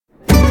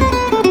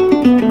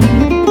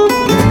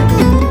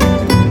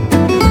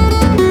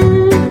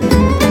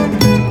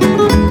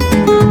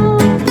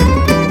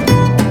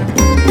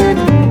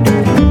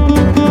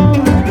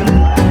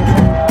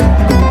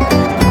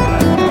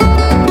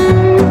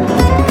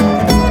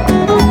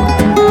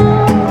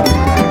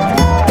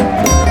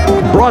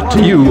brought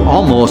to you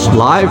almost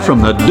live from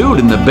the Dude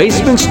in the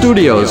Basement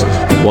Studios.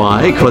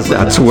 Why? Because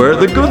that's where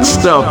the good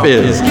stuff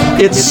is.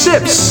 It's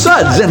Sips,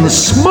 Suds, and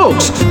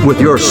Smokes with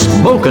your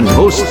smoking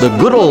hosts, the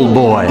good old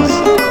boys.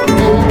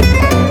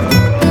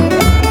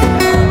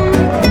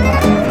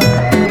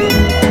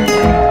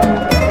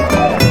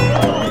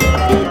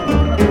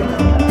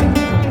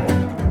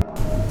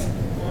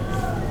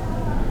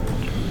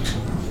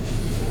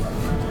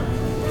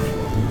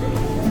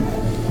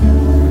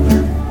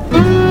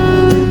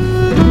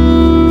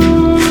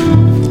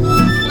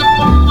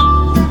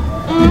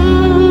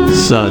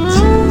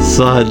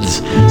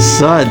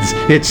 Suds.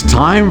 It's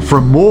time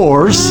for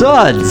more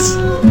Suds.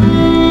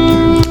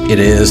 It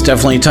is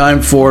definitely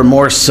time for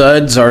more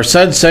Suds. Our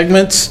Suds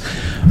segments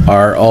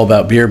are all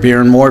about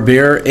beer, and more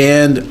beer.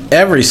 And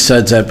every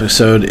Suds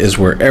episode is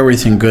where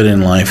everything good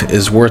in life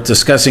is worth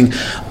discussing.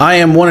 I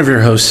am one of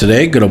your hosts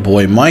today, good old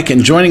boy Mike.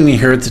 And joining me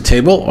here at the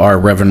table are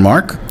Reverend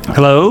Mark.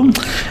 Hello.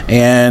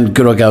 And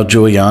good old gal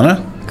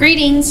Julieanna.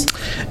 Greetings.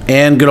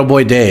 And good old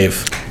boy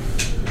Dave.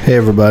 Hey,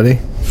 everybody.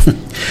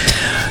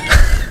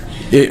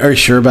 Are you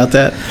sure about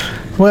that?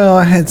 Well,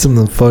 I had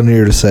something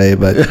funnier to say,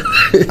 but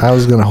I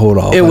was going to hold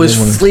off. It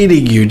was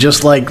fleeting you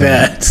just like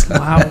that.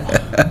 Wow.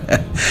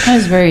 That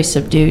was very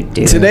subdued,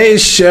 dude.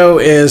 Today's show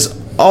is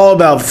all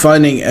about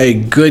finding a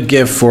good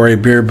gift for a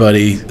beer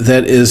buddy.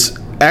 That is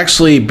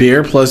actually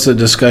beer plus a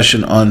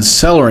discussion on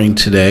cellaring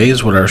today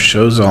is what our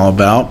show's all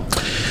about.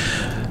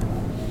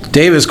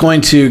 Dave is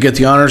going to get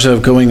the honors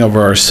of going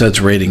over our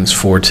Suds ratings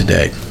for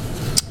today.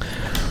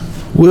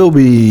 We'll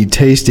be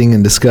tasting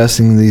and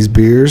discussing these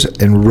beers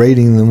and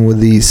rating them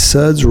with these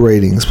Suds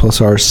ratings, plus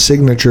our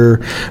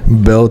signature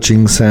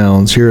belching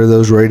sounds. Here are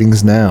those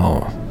ratings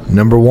now.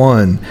 Number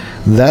 1,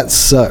 that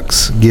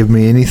sucks. Give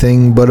me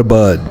anything but a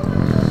bud.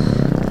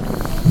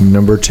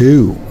 Number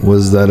 2,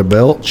 was that a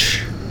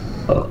belch?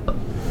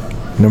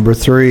 Number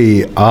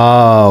 3,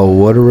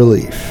 what a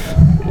relief.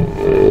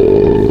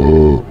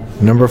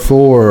 Number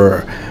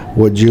 4,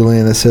 what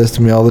Juliana says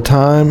to me all the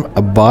time,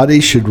 a body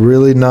should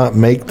really not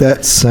make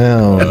that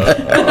sound.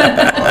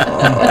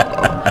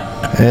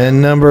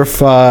 And number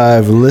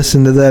 5,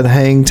 listen to that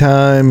hang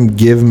time,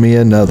 give me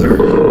another.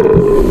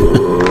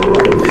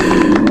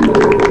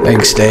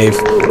 Thanks, Dave.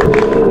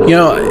 You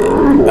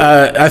know,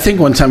 I think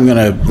one time I'm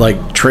going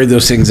to trade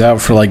those things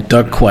out for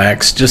duck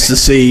quacks just to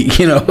see,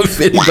 if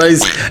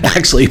anybody's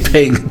actually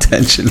paying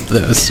attention to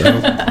those.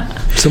 So.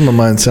 Some of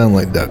mine sound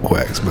like duck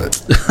quacks,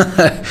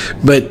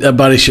 but a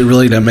body should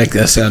really not make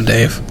that sound,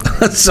 Dave.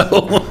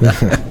 So,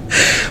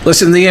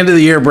 listen, the end of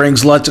the year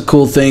brings lots of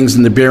cool things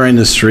in the beer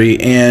industry,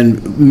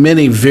 and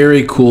many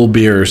very cool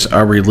beers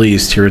are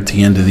released here at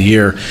the end of the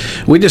year.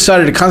 We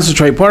decided to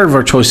concentrate part of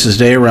our choices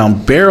today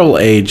around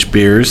barrel-aged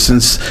beers,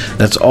 since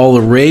that's all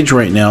the rage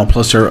right now,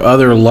 plus there are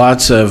other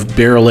lots of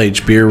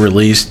barrel-aged beer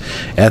released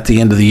at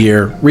the end of the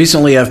year.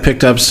 Recently, I've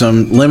picked up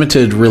some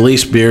limited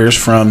release beers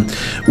from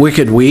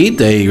Wicked Weed.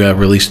 They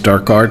released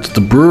Dark Arts.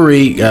 The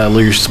Bruery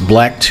released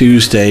Black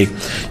Tuesday.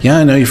 Yeah,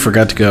 I know you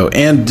forgot to go.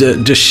 And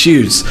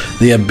Deschutes,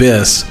 The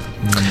Abyss.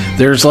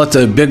 There's lots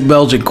of big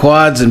Belgian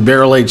quads and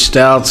barrel-aged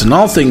stouts, and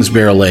all things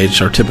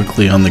barrel-aged are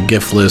typically on the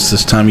gift list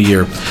this time of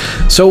year.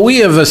 So we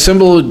have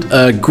assembled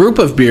a group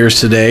of beers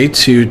today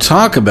to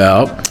talk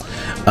about,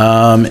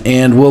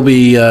 and we'll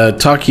be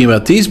talking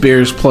about these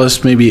beers,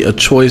 plus maybe a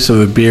choice of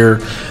a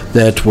beer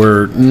that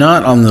were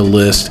not on the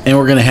list, and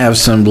we're going to have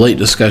some late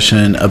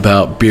discussion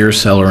about beer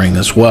cellaring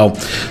as well.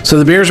 So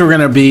the beers we're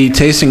going to be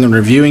tasting and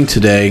reviewing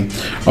today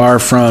are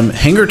from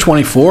Hangar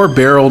 24,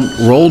 Barrel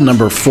Roll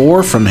Number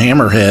 4 from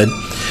Hammerhead.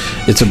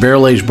 It's a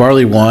barrel-aged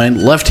barley wine.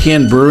 Left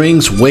Hand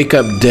Brewing's Wake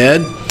Up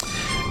Dead.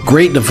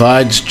 Great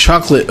Divide's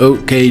Chocolate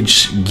Oak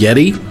Aged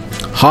Yeti.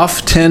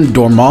 Hoff 10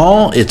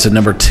 Dormaal. It's a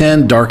number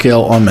 10 dark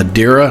ale on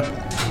Madeira.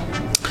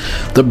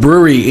 The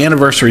Bruery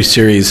Anniversary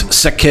Series,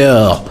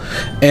 Sucre,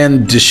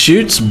 and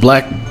Deschutes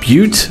Black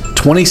Butte,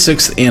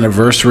 26th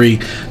Anniversary,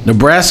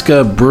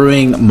 Nebraska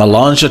Brewing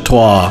Melange.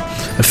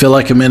 I feel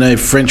like I'm in a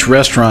French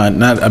restaurant,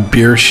 not a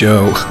beer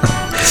show.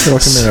 I feel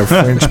like I'm in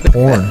a French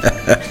porn.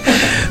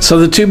 So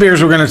the two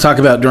beers we're going to talk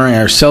about during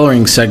our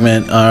cellaring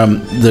segment,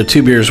 the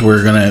two beers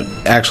we're going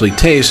to actually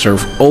taste are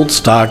Old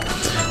Stock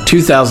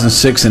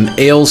 2006 and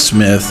Ale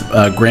Smith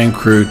Grand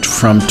Cru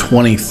from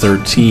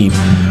 2013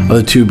 are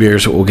the two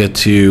beers that we'll get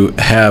to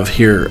have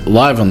here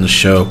live on the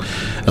show,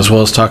 as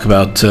well as talk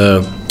about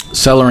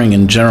cellaring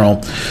in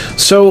general.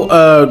 So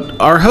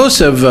our hosts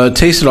have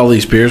tasted all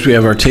these beers. We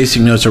have our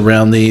tasting notes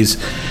around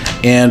these,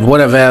 and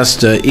what I've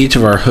asked each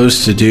of our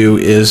hosts to do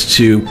is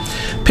to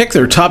pick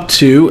their top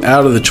 2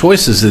 out of the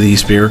choices of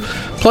these beer,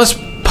 plus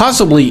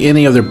possibly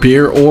any other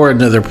beer or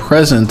another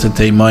present that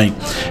they might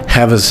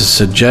have as a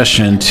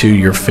suggestion to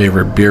your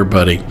favorite beer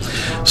buddy.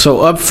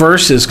 So up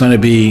first is going to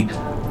be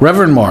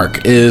Reverend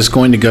Mark is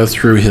going to go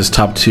through his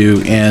top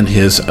 2 and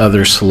his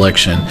other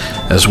selection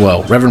as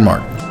well. Reverend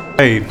Mark.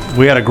 Hey,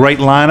 we had a great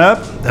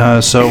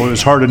lineup, so it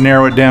was hard to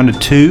narrow it down to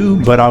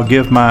 2, but I'll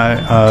give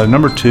my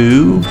number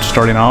 2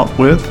 starting out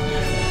with.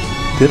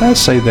 Did I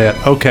say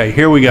that? Okay,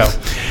 here we go.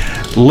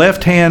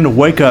 Left Hand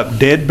Wake Up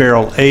Dead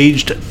Barrel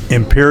Aged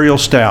Imperial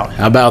Stout.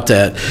 How about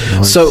that?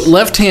 Nice. So,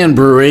 Left Hand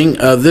Brewing,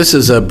 this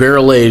is a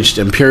barrel-aged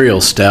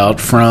Imperial Stout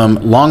from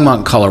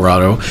Longmont,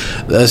 Colorado.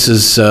 This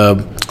is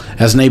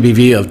has an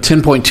ABV of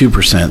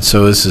 10.2%,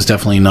 so this is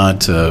definitely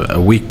not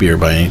a weak beer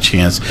by any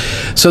chance.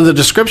 So the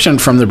description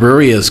from the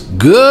brewery is,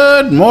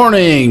 good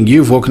morning,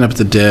 you've woken up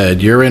the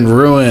dead. You're in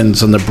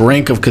ruins on the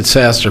brink of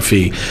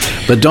catastrophe,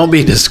 but don't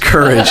be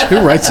discouraged. Who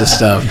writes this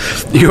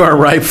stuff? You are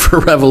ripe for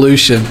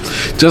revolution,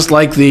 just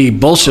like the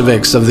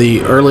Bolsheviks of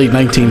the early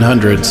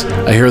 1900s.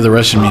 I hear the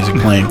Russian music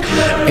playing.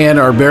 And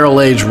our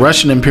barrel-aged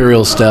Russian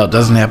Imperial Stout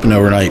doesn't happen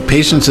overnight.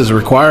 Patience is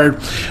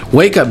required.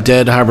 Wake Up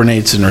Dead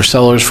hibernates in our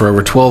cellars for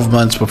over 12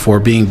 months before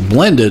being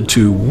blended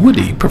to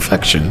woody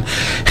perfection.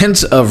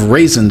 Hints of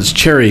raisins,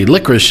 cherry,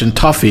 licorice, and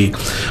toffee,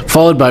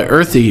 followed by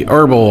earthy,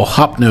 herbal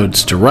hop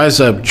notes to rise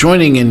up,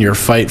 joining in your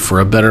fight for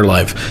a better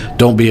life.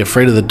 Don't be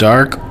afraid of the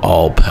dark.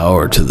 All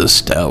power to the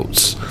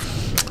stouts.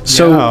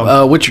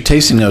 So, what's your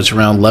tasting notes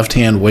around Left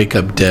Hand Wake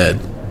Up Dead?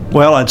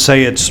 Well, I'd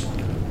say it's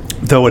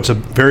a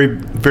very,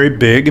 very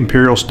big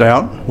Imperial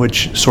Stout,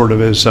 which sort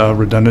of is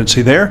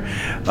redundancy there.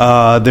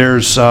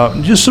 There's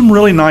just some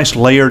really nice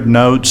layered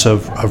notes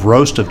of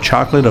roast, of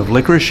chocolate, of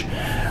licorice.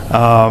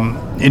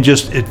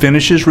 It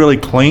finishes really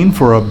clean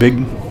for a big,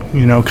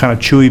 kind of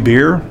chewy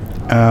beer.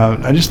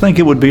 I just think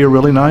it would be a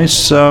really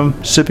nice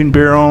sipping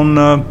beer on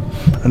a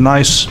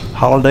nice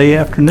holiday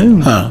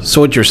afternoon. So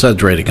what's your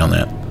Suds rating on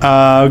that?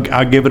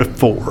 I'll give it a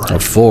 4. A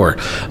 4.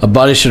 A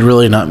body should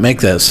really not make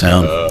that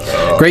sound.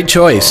 Great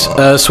choice.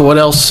 So what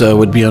else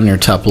would be on your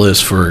top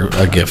list for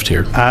a gift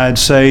here? I'd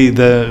say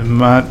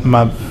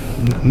my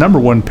number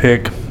one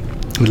pick,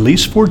 at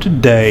least for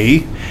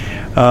today,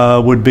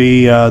 would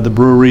be the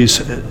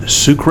brewery's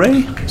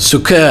Sucre.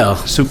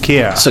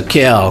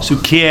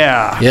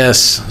 Yes.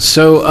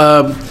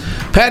 So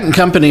Patent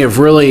Company of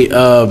really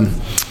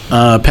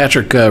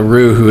Patrick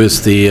Rue, who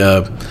is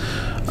the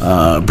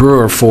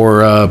brewer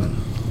for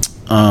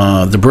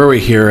the brewery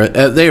here,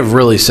 they have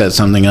really set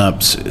something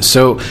up.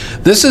 So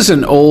this is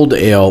an old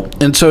ale,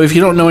 and so if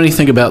you don't know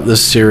anything about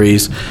this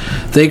series,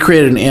 they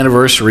create an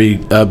anniversary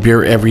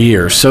beer every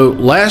year. So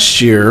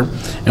last year,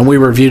 and we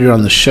reviewed it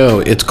on the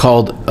show, it's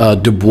called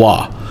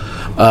Dubois,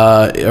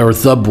 or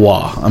The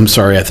Bois, I'm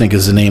sorry, I think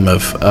is the name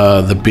of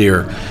the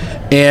beer.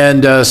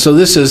 And so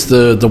this is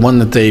the one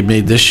that they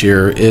made this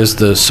year, is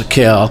the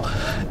Sucre,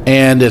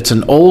 and it's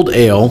an old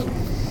ale.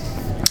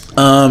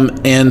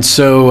 And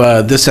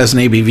so this has an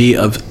ABV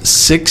of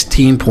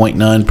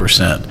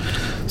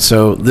 16.9%.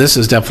 So this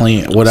is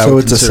definitely what I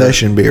would consider. So it's a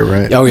session beer,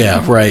 right? Oh,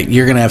 yeah, right.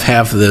 You're going to have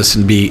half of this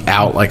and be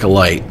out like a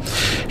light.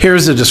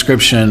 Here's a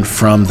description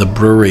from the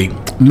brewery.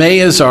 May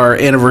is our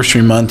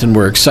anniversary month, and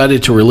we're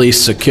excited to release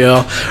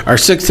Sucre, our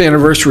 6th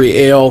anniversary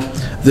ale,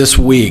 this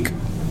week.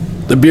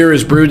 The beer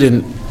is brewed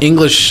in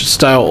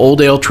English-style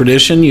old ale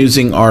tradition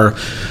using our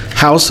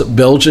house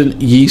Belgian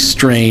yeast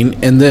strain,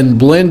 and then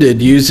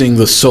blended using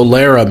the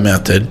Solera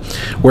method,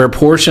 where a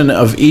portion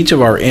of each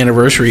of our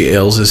anniversary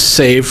ales is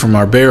saved from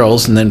our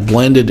barrels and then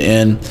blended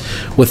in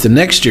with the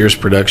next year's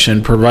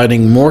production,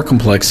 providing more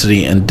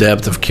complexity and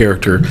depth of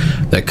character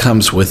that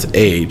comes with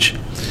age.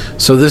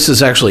 So this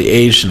is actually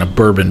aged in a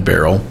bourbon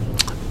barrel,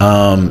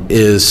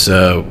 is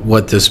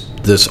what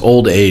this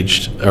old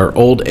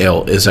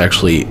ale is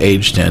actually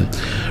aged in.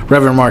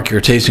 Reverend Mark, your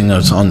tasting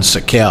notes on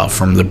Sucre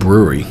from the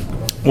brewery.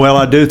 Well,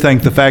 I do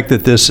think the fact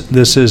that this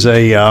is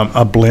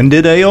a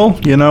blended ale,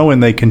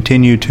 and they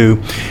continue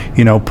to,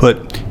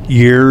 put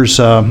years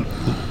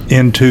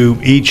into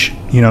each,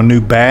 new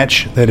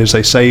batch. That is,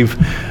 they save,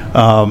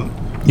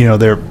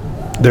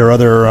 their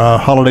other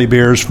holiday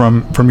beers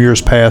from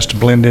years past to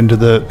blend into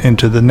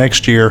the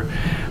next year.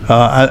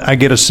 I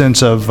get a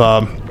sense of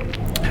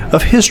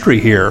history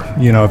here,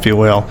 if you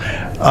will.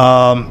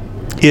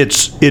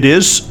 It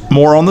is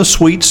more on the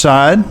sweet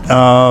side.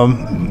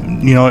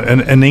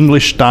 An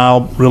English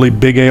style, really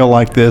big ale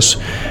like this,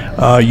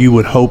 you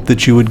would hope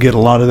that you would get a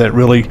lot of that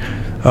really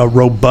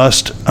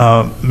robust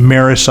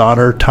Maris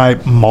Otter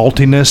type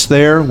maltiness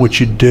there, which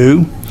you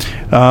do,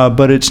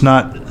 but it's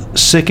not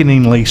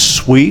sickeningly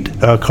sweet.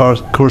 Of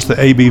course, the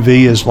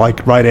ABV is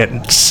like right at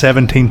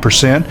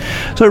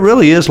 17%, so it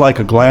really is like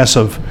a glass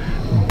of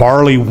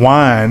barley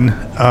wine.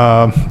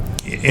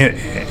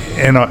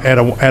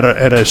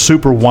 At a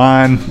super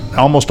wine,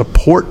 almost a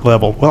port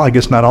level. Well, I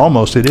guess not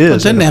almost. It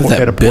is. It doesn't have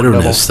that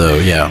bitterness, though.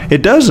 Yeah,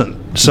 it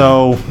doesn't.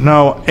 So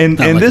no, and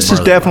this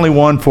is definitely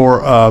one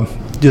for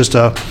just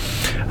a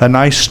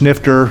nice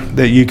snifter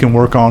that you can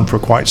work on for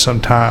quite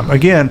some time.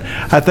 Again,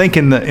 I think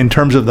in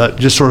terms of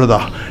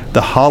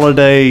the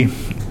holiday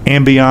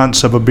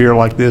ambiance of a beer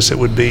like this, it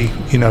would be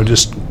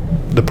just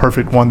the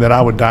perfect one that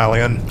I would dial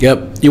in.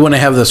 Yep. You want to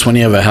have this when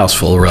you have a house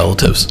full of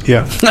relatives.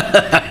 Yeah.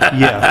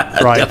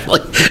 Yeah, right.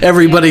 Definitely.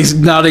 Everybody's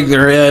nodding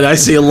their head. I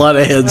see a lot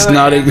of heads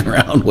nodding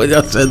around when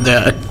I said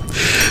that.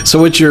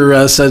 So what's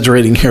your Suds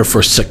rating here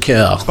for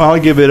Sucre? I'll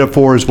give it a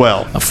 4 as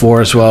well. A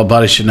 4 as well.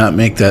 Body should not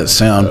make that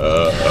sound.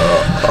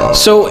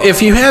 So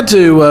if you had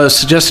to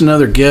suggest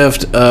another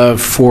gift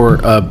for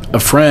a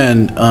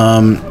friend,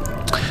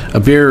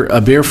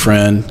 beer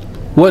friend.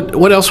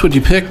 What else would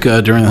you pick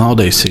during the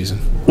holiday season?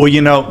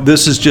 Well,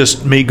 this is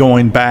just me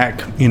going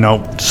back,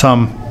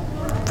 some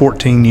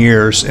 14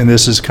 years, and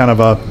this is kind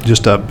of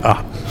just a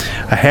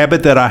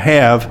habit that I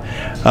have,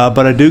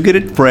 but I do get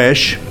it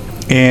fresh,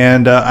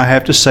 and I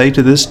have to say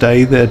to this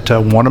day that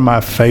one of my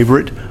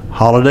favorite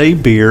holiday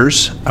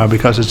beers,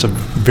 because it's a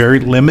very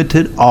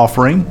limited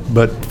offering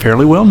but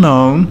fairly well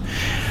known,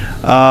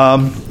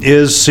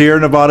 is Sierra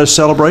Nevada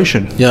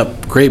Celebration.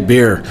 Yep, great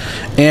beer,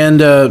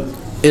 and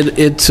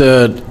it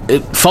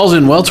falls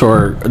in well to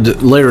our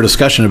later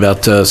discussion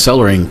about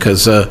cellaring,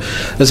 because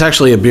it's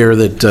actually a beer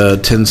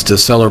that tends to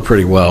cellar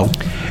pretty well.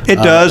 It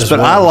does, but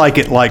I like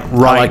it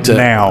right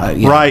now.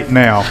 Right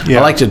now. Yeah.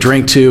 I like to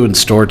drink to and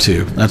store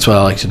to. That's what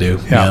I like to do.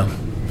 Yeah.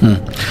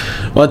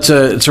 Well, it's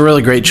a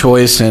really great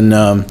choice, and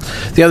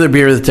the other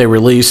beer that they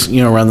release,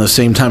 around the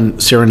same time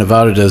Sierra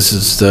Nevada does,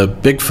 is the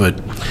Bigfoot,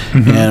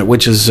 and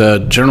which is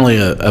generally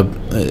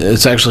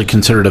it's actually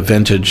considered a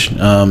vintage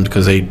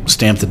because they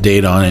stamp the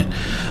date on it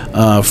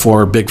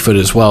for Bigfoot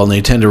as well, and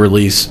they tend to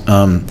release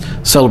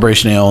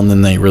Celebration Ale, and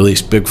then they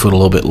release Bigfoot a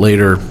little bit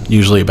later,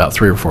 usually about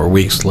 3 or 4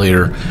 weeks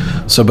later.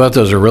 So both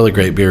those are really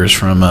great beers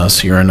from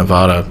Sierra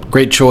Nevada.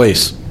 Great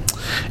choice,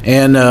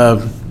 and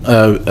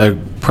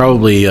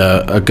probably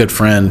a good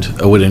friend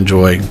would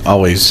enjoy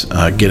always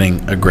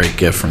getting a great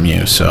gift from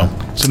you. So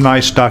it's a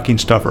nice stocking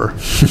stuffer.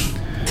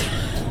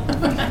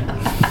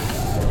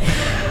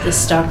 The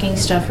stocking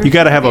stuffer. You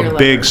got to have a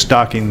big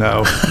stocking,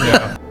 though.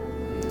 Yeah.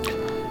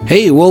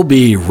 Hey, we'll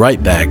be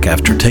right back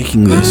after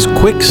taking this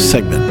quick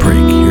segment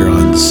break here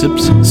on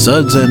Sips,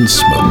 Suds, and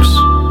Smokes.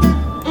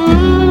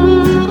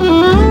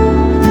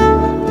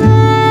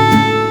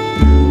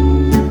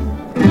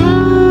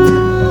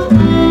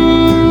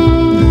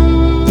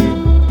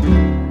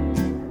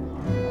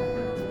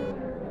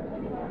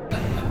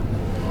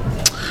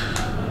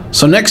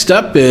 So next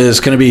up is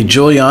going to be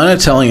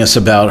Julieanna telling us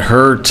about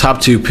her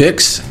top 2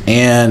 picks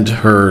and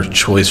her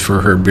choice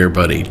for her beer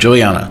buddy.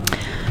 Julieanna.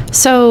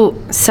 So,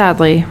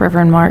 sadly,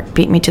 Reverend Mark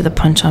beat me to the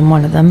punch on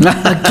one of them.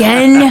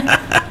 Again.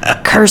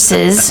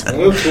 Curses.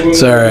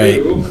 It's all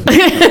right.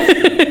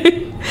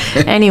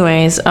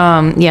 Anyways,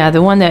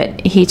 the one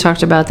that he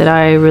talked about that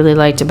I really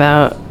liked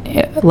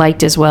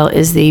as well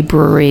is the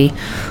Bruery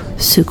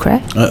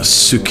Sucre.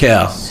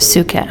 Sucre.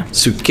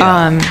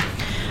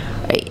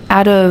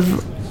 Out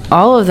of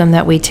all of them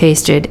that we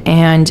tasted,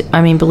 and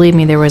I mean, believe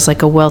me, there was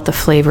like a wealth of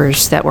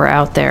flavors that were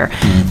out there.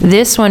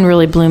 This one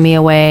really blew me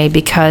away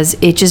because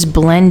it just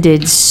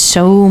blended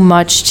so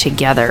much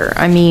together.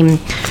 I mean,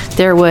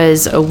 there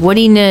was a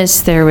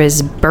woodiness, there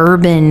was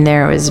bourbon,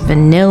 there was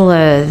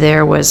vanilla,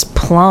 there was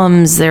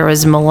plums, there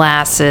was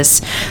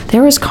molasses,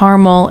 there was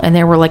caramel, and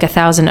there were like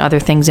 1,000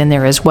 other things in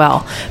there as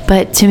well.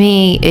 But to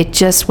me, it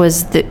just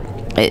was the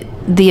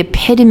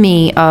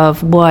epitome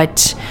of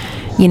what,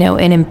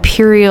 an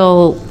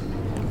imperial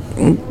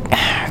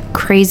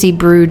crazy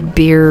brewed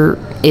beer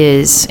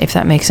is, if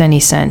that makes any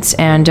sense.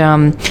 And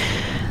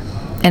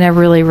I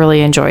really,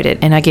 really enjoyed it,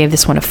 and I gave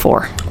this one a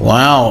 4.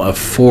 Wow, a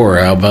 4.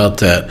 How about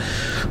that?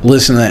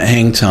 Listen to that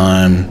hang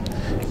time.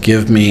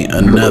 Give me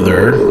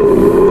another.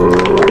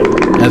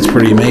 That's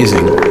pretty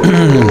amazing.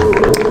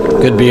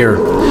 Good beer.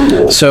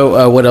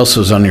 So what else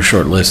was on your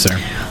short list there?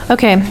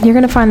 Okay, you're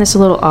going to find this a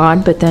little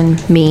odd, but then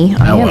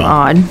I am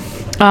odd.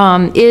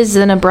 Is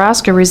the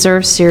Nebraska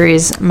Reserve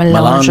Series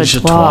Melange à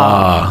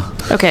Trois.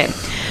 Okay,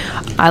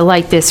 I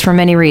like this for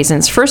many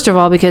reasons. First of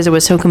all, because it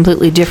was so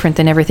completely different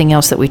than everything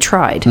else that we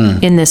tried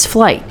in this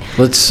flight.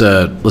 Let's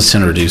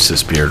introduce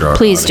this beer to our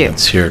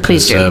audience here.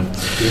 Please do.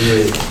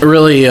 A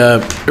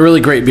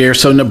really great beer.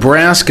 So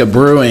Nebraska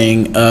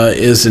Brewing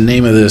is the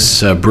name of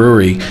this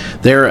brewery.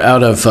 They're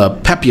out of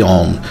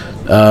Papillon,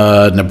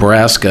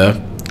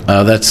 Nebraska.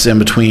 That's in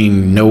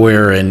between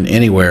nowhere and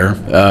anywhere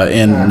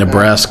in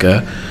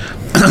Nebraska.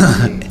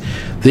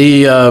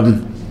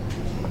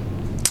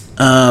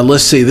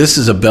 Let's see, this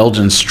is a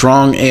Belgian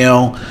strong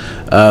ale.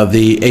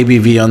 The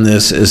ABV on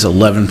this is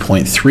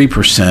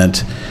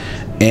 11.3%.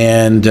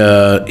 And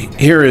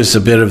here is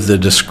a bit of the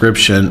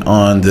description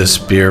on this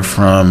beer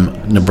from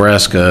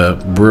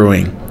Nebraska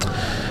Brewing.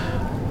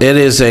 It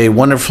is a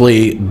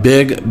wonderfully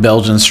big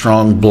Belgian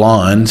strong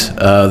blonde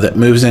that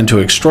moves into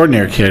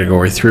extraordinary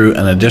category through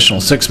an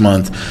additional 6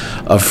 months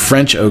of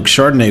French oak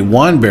Chardonnay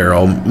wine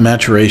barrel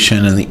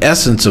maturation, and the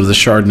essence of the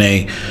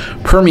Chardonnay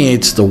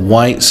permeates the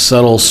white,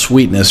 subtle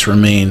sweetness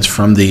remains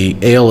from the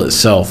ale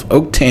itself.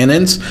 Oak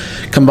tannins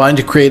combine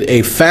to create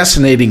a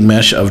fascinating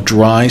mesh of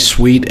dry,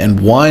 sweet, and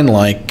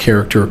wine-like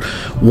character,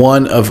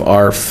 one of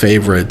our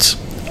favorites.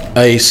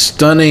 A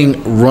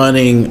stunning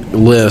running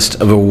list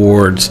of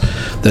awards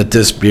that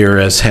this beer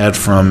has had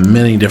from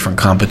many different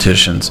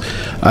competitions.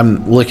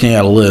 I'm looking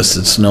at a list.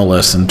 It's no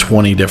less than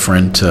 20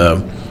 different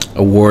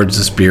awards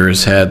this beer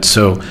has had.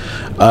 So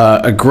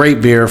a great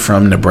beer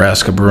from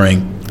Nebraska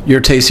Brewing. Your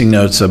tasting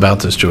notes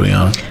about this,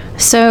 Julieanna?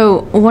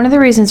 So one of the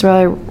reasons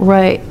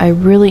why I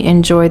really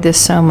enjoyed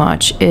this so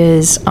much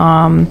is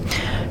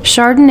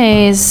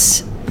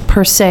Chardonnays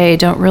per se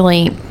don't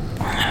really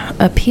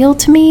appeal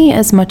to me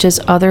as much as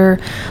other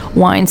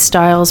wine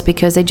styles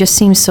because they just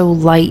seem so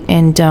light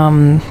and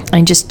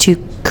just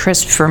too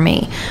crisp for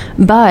me.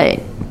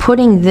 But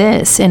putting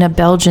this in a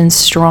Belgian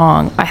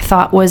strong, I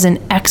thought was an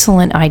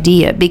excellent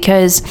idea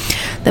because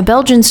the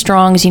Belgian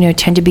strongs,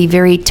 tend to be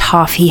very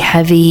toffee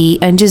heavy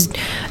and just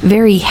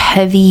very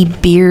heavy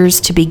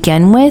beers to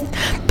begin with.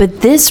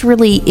 But this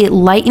really, it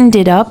lightened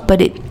it up,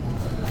 but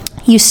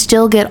you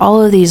still get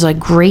all of these like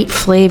great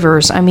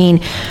flavors. I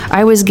mean,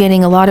 I was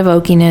getting a lot of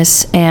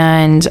oakiness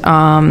and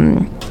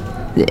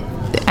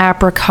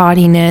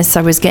apricotiness.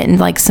 I was getting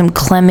like some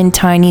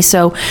clementine.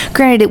 So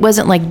granted, it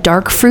wasn't like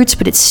dark fruits,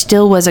 but it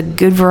still was a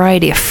good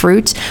variety of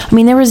fruits. I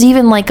mean, there was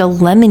even like a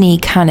lemony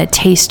kind of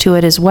taste to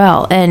it as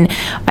well. And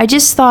I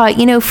just thought,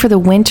 for the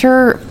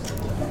winter,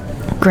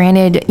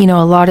 granted,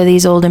 a lot of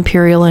these old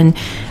imperial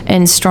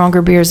and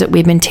stronger beers that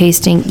we've been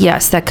tasting,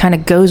 yes, that kind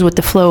of goes with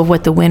the flow of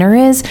what the winter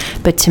is.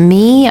 But to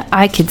me,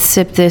 I could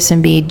sip this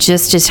and be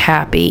just as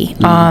happy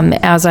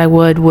as I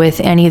would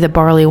with any of the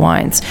barley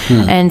wines.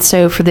 And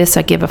so for this,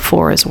 I give a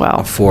 4 as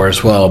well. 4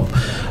 as well.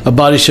 A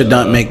body should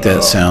not make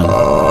that sound.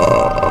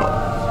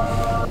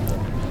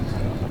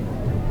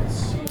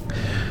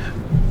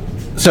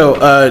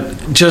 So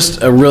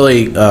just a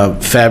really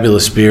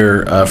fabulous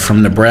beer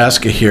from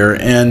Nebraska here.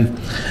 And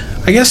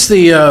I guess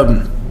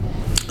the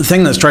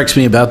thing that strikes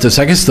me about this,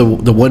 I guess the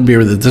one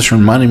beer that this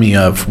reminded me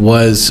of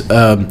was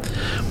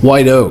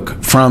White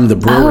Oak from the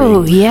Bruery.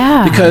 Oh,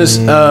 yeah. Because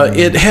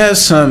it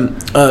has some,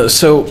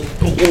 so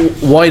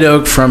White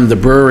Oak from the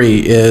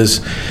Bruery is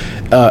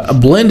a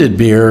blended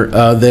beer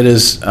that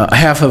is,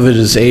 half of it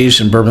is aged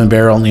in bourbon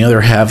barrel and the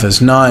other half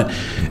is not.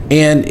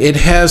 And it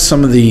has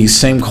some of the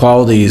same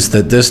qualities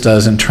that this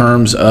does in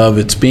terms of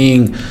its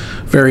being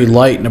very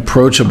light and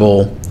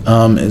approachable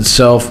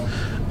itself.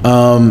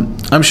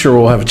 I'm sure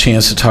we'll have a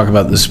chance to talk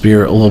about this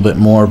beer a little bit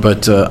more,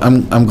 but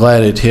I'm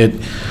glad it hit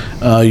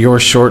your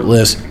short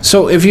list.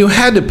 So if you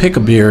had to pick a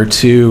beer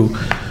to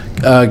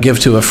give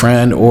to a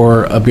friend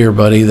or a beer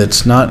buddy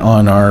that's not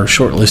on our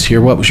short list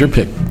here, what was your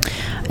pick?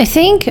 I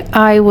think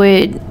I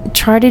would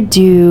try to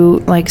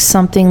do like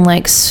something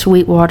like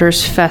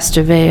Sweetwater's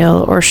Festive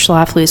Ale or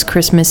Schlafly's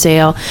Christmas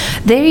Ale.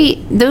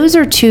 Those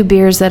are two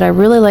beers that I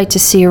really like to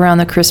see around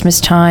the Christmas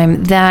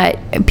time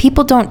that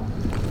people don't.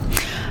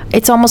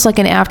 It's almost like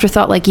an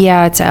afterthought, like,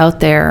 yeah, it's out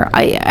there.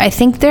 I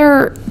think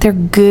they're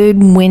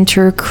good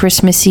winter,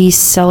 Christmassy,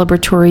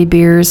 celebratory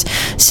beers,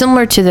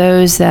 similar to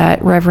those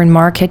that Reverend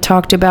Mark had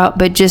talked about,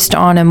 but just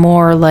on a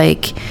more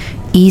like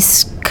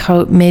East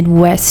Coast,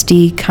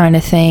 Midwesty kind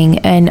of thing.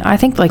 And I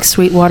think like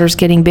Sweetwater's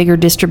getting bigger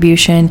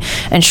distribution,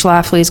 and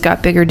Schlafly's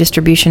got bigger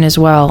distribution as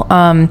well.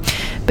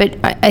 But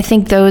I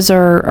think those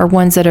are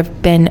ones that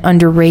have been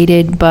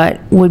underrated, but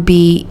would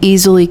be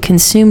easily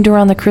consumed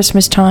around the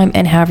Christmas time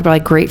and have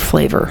like great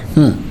flavor.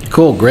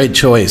 Cool, great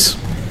choice.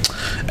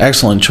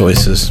 Excellent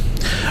choices.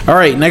 All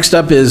right, next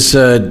up is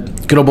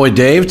good old boy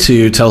Dave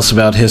to tell us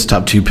about his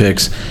top 2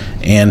 picks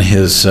and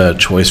his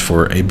choice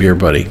for a beer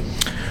buddy.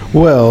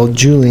 Well,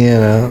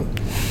 Juliana,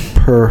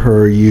 per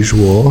her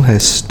usual,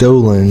 has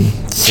stolen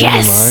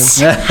Yes!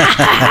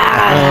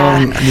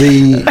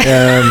 the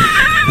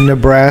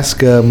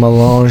Nebraska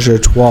Melange à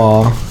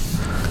Trois,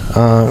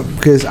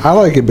 because I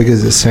like it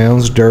because it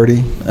sounds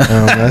dirty.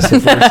 That's the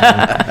first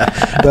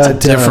thing. But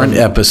it's a different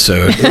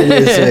episode. It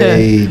is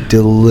a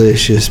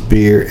delicious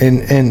beer,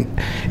 and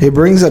it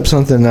brings up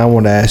something I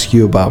want to ask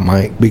you about,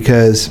 Mike,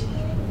 because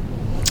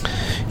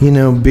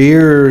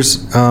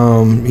beers,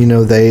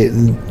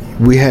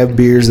 we have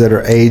beers that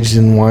are aged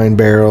in wine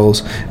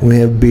barrels. We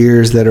have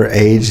beers that are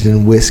aged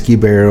in whiskey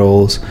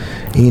barrels.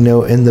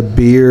 And the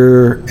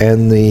beer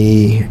and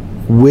the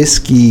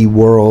whiskey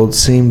world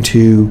seem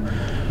to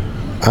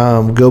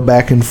go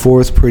back and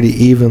forth pretty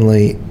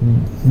evenly.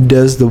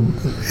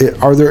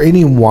 Are there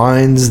any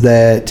wines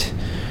that,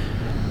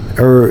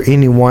 or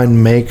any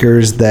wine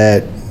makers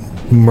that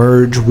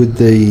merge with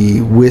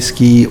the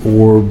whiskey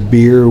or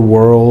beer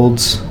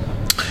worlds?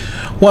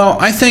 Well,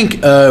 I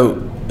think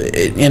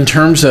in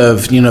terms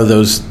of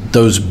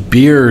those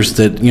beers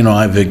that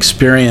I've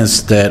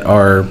experienced that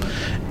are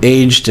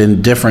aged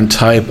in different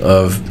type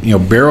of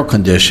barrel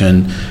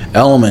condition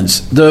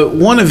elements, the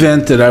one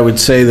event that I would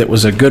say that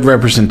was a good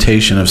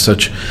representation of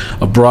such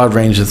a broad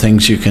range of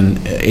things you can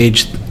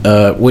age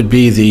would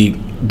be the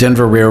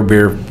Denver Rare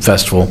Beer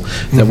Festival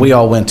that we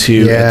all went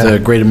to at the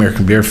Great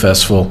American Beer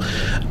Festival,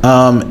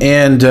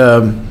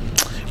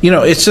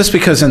 it's just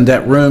because in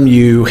that room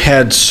you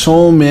had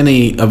so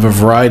many of a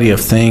variety of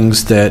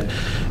things that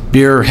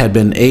beer had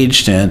been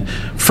aged in.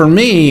 For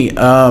me,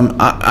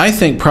 I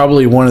think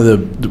probably one of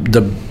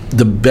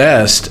the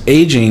best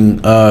aging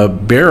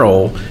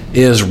barrel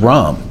is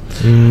rum.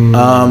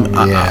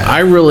 I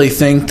really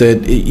think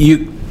that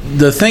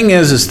the thing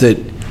is that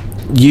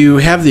you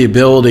have the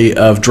ability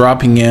of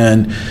dropping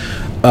in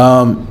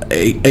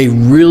a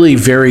really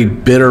very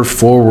bitter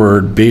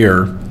forward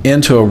beer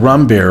into a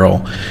rum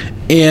barrel,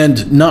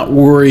 and not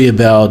worry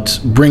about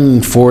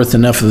bringing forth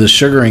enough of the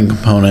sugaring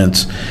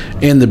components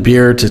in the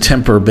beer to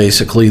temper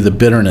basically the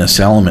bitterness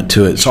element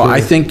to it. So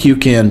I think you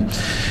can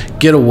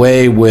get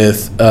away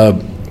with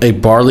a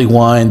barley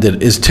wine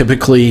that is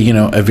typically,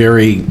 a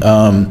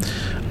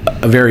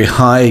very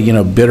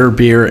high, bitter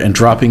beer, and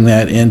dropping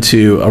that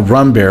into a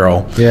rum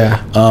barrel.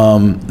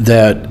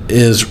 That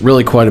is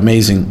really quite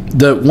amazing.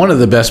 One of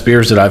the best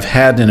beers that I've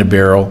had in a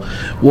barrel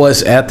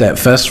was at that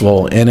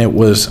festival, and it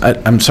was,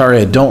 I'm sorry,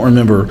 I don't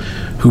remember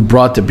who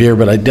brought the beer,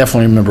 but I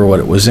definitely remember what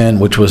it was in,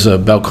 which was a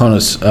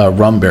Balcones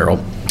rum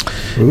barrel.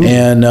 Ooh.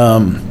 And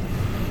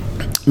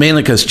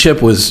mainly because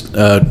Chip was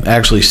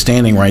actually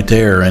standing right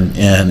there,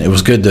 and it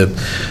was good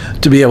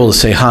to be able to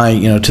say hi,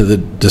 to the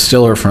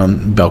distiller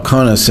from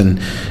Balcones, and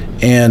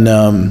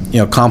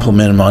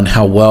compliment him on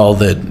how well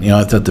that,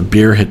 I thought the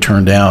beer had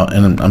turned out.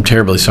 And I'm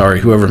terribly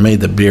sorry, whoever made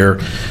the beer,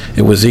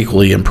 it was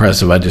equally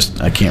impressive. I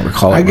can't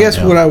recall it. I guess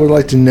what I would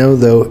like to know,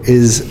 though,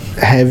 is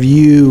have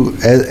you,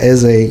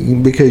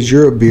 because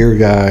you're a beer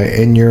guy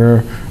and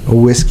you're a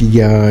whiskey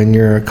guy and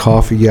you're a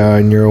coffee guy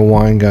and you're a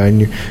wine guy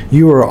and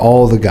you are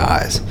all the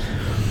guys.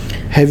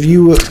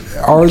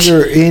 Are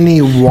there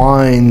any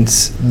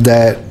wines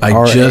that I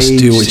just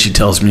do what she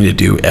tells me to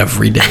do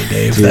every day,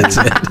 Dave? Dude, that's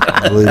it.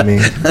 Believe me,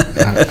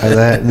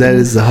 that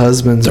is the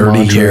husband's 30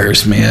 mantra.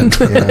 years, man.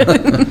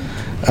 Yeah.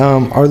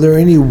 Are there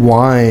any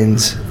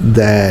wines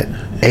that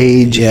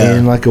age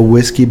in like a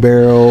whiskey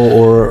barrel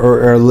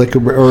or a liquor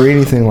or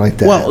anything like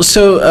that? Well,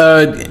 so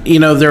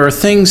there are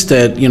things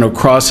that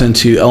cross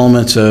into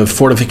elements of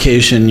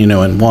fortification,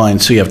 in wine.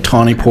 So you have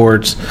tawny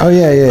ports. Oh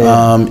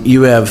yeah.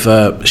 You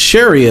have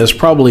sherry is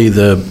probably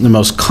the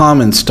most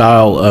common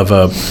style of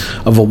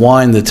a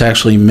wine that's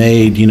actually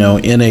made in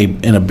a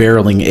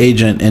barreling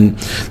agent. And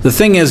the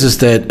thing is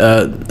that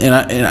and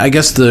I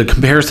guess the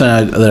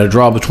comparison that I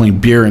draw between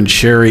beer and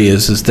sherry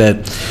is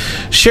that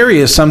sherry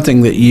is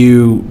something that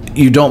you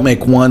don't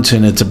make once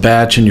and it's a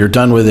batch and you're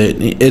done with it.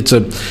 It's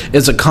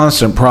a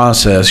constant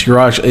process.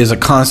 It's a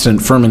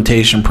constant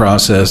fermentation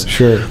process.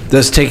 Sure.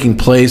 That's taking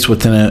place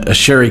within a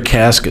sherry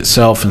cask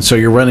itself, and so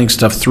you're running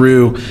stuff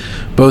through,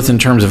 both in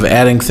terms of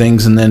adding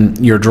things and then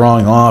you're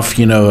drawing off,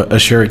 a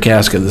sherry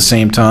cask at the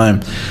same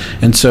time.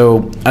 And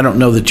so I don't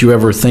know that you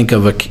ever think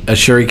of a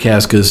sherry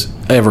cask as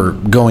ever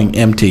going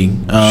empty.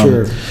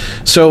 Sure.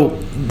 So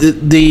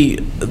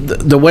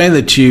the way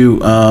that you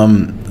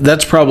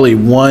that's probably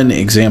one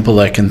example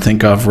I can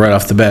think of right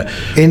off the bat.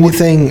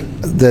 Anything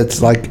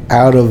that's like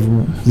out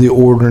of the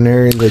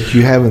ordinary that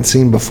you haven't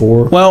seen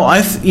before? Well,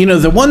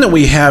 the one that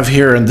we have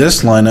here in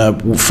this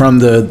lineup from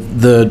the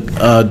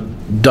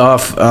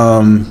DOF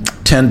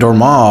 10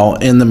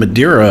 Dormaal in the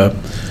Madeira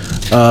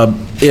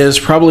is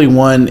probably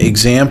one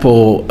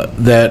example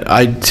that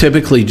I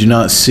typically do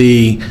not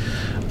see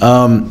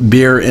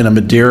beer in a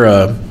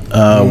Madeira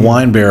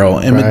wine barrel.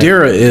 And right.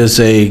 Madeira is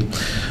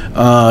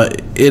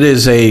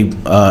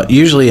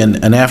usually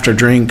an after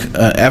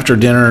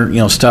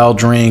dinner style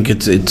drink.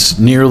 It's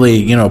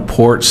nearly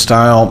port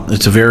style.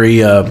 It's a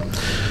very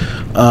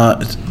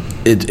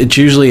it's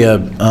usually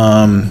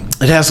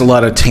it has a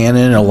lot of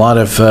tannin, a lot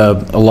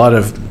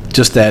of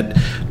just that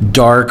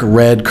dark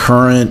red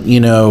current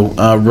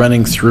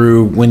running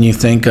through. When you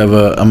think of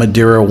a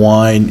Madeira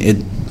wine,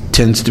 it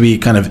tends to be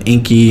kind of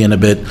inky and a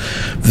bit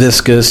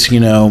viscous,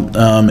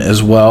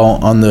 as well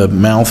on the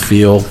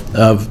mouthfeel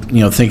of,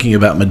 thinking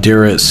about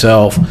Madeira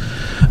itself.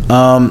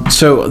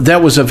 So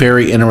that was a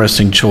very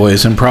interesting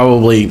choice, and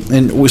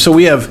so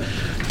we have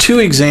two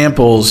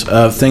examples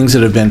of things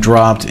that have been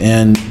dropped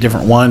in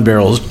different wine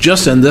barrels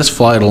just in this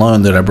flight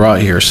alone that I brought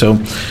here. So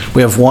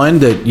we have one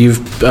that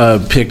you've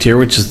picked here,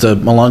 which is the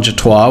Melange,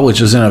 which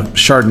is in a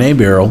Chardonnay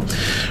barrel,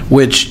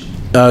 which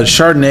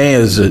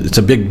Chardonnay it's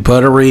a big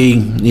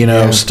buttery,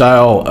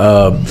 style,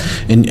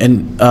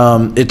 and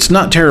it's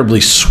not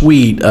terribly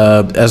sweet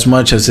as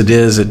much as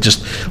it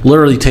just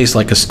literally tastes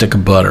like a stick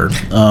of butter.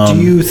 Do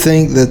you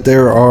think that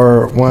there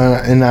are,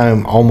 and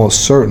I'm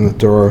almost certain that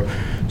there are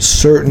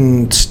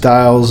certain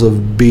styles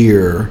of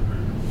beer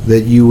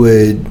that you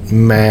would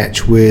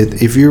match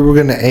with if you were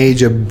going to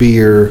age a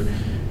beer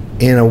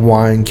in a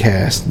wine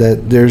cask,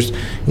 that there's,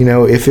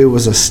 if it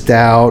was a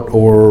stout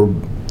or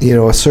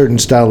a certain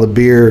style of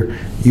beer,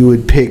 you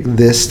would pick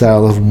this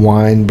style of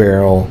wine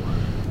barrel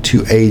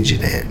to age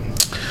it in?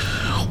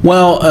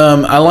 Well,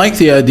 I like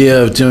the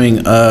idea of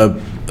doing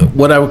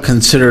what I would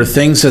consider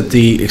things at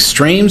the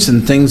extremes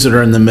and things that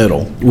are in the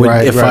middle.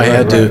 If I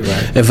had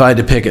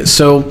to pick it.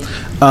 So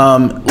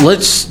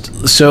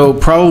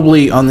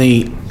probably on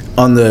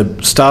the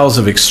styles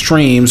of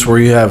extremes, where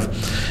you have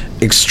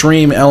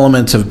extreme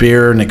elements of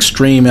beer and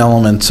extreme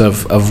elements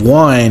of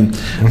wine,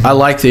 mm-hmm. I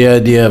like the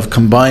idea of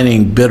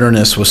combining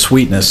bitterness with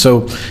sweetness.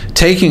 So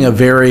taking a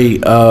very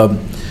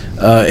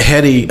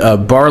heady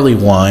barley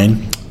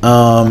wine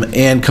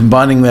and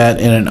combining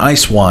that in an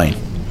ice wine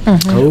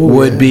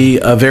would be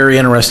a very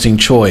interesting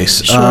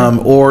choice. Sure.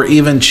 Or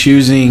even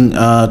choosing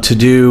to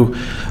do,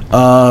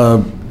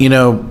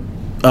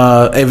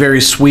 a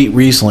very sweet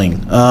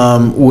Riesling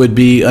would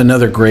be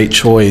another great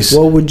choice.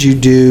 What would you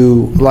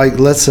do? Like,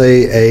 let's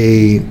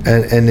say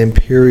an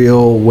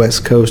Imperial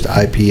West Coast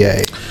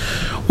IPA.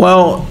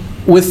 Well,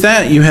 with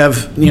that, you have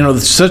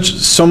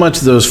so much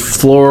of those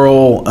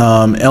floral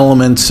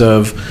elements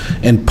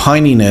and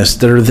pininess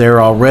that are there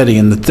already.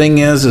 And the thing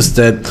is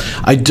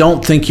that I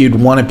don't think you'd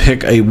want to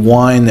pick a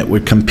wine that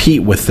would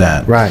compete with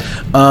that. Right.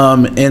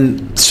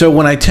 And so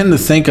when I tend to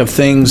think of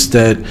things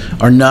that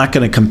are not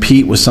going to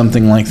compete with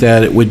something like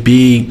that, it would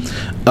be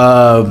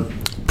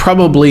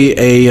probably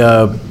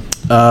a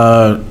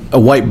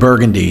white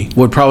Burgundy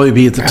would probably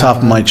be at the top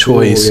of my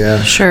choice. Cool,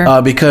 yeah.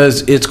 Sure.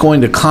 Because it's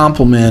going to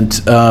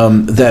complement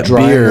that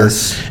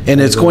dryness beer,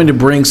 and it's going to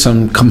bring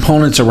some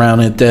components around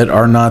it that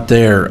are not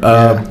there.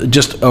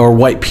 Or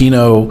white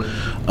Pinot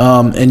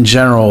in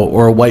general,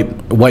 or a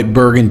white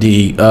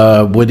Burgundy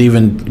would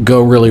even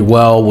go really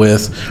well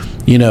with,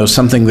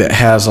 something that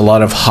has a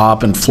lot of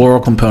hop and floral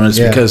components,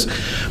 because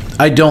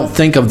I don't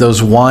think of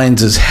those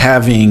wines as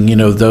having,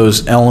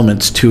 those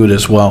elements to it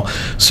as well.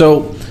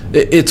 So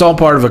it's all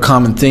part of a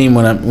common theme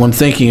when I'm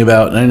thinking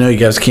about, and I know you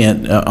guys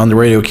can't, on the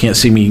radio, can't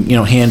see me,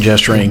 hand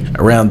gesturing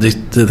around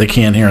the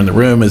can here in the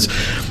room, is,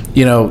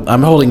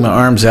 I'm holding my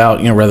arms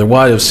out, rather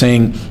wide, of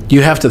saying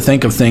you have to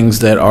think of things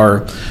that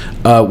are,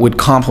 would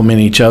complement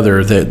each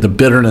other, the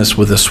bitterness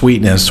with the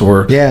sweetness,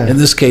 or in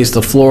this case,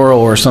 the floral,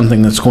 or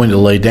something that's going to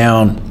lay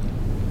down.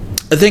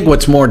 I think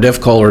what's more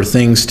difficult are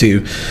things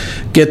to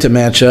get to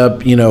match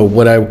up,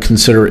 what I would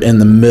consider in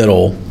the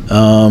middle,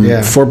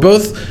 for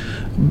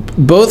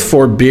both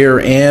for beer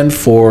and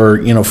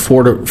for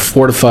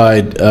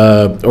fortified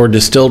or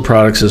distilled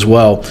products as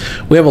well.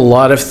 We have a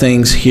lot of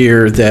things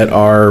here that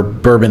are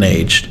bourbon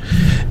aged,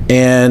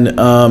 and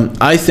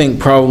I think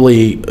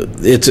probably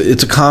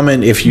it's a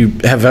common, if you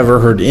have ever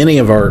heard any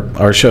of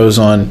our shows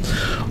on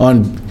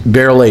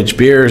barrel aged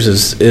beers,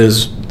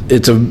 is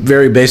it's a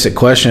very basic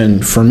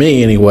question for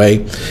me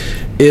anyway,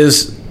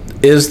 is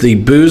the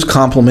booze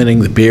complementing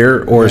the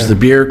beer, or is the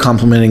beer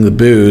complementing the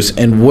booze,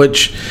 and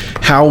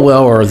how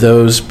well are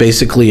those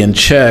basically in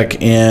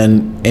check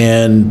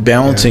and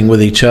balancing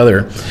with each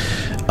other?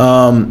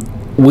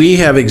 We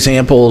have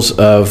examples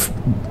of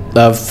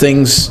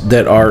things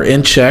that are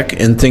in check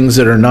and things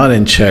that are not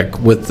in check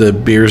with the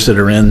beers that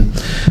are in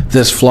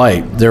this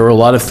flight. There were a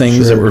lot of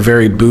things that were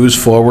very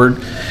booze forward,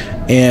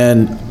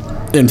 and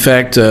in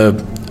fact,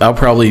 I'll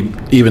probably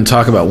even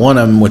talk about one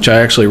of them, which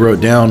I actually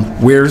wrote down.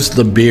 Where's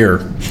the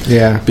beer?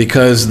 Yeah.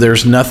 Because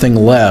there's nothing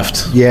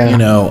left. Yeah.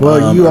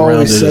 Well, you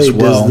always say,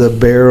 does the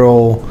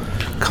barrel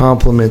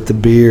complement the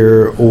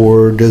beer,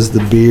 or does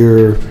the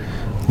beer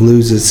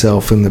lose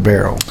itself in the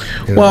barrel?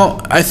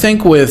 Well, I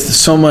think with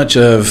so much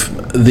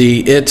of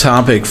the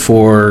topic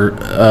for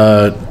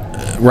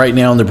right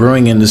now in the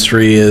brewing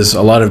industry is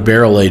a lot of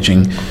barrel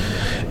aging.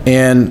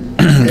 And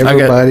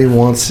everybody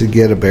wants to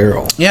get a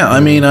barrel. Yeah, I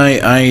mean,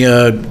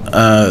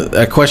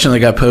 a question that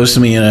got posed to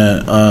me in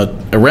a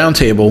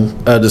roundtable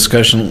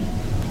discussion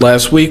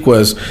last week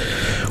was,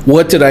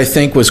 what did I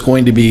think was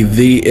going to be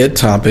the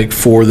topic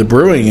for the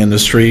brewing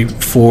industry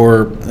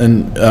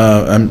and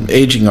I'm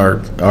aging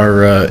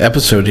our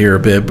episode here a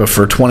bit, but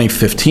for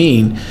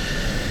 2015,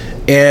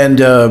 and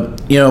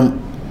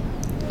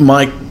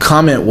my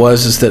comment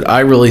was that I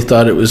really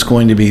thought it was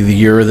going to be the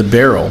year of the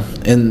barrel.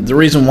 And the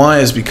reason why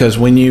is because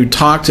when you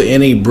talk to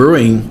any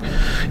brewer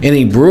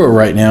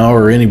right now,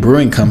 or any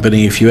brewing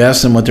company, if you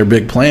ask them what their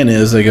big plan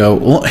is, they go,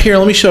 well, here,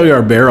 let me show you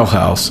our barrel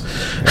house.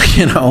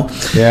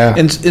 Yeah.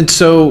 And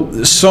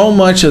so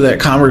much of that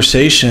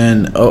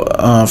conversation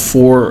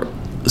for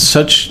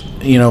such,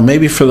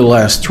 maybe for the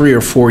last 3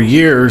 or 4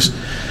 years,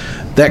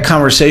 that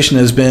conversation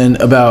has been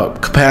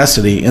about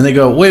capacity, and they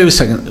go, wait a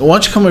second, why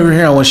don't you come over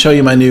here? I want to show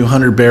you my new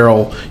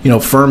 100-barrel,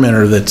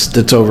 fermenter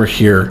that's over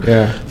here,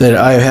 that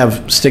I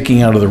have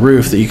sticking out of the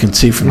roof that you can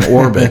see from the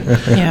orbit.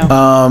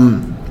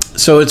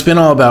 So it's been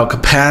all about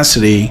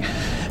capacity,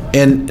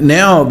 and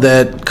now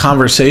that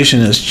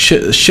conversation has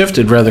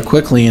shifted rather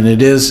quickly, and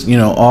it is,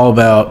 all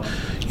about,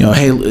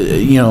 hey,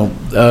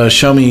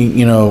 show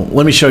me,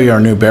 let me show you our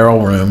new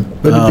barrel room.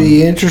 But it'd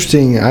be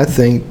interesting, I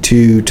think,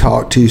 to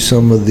talk to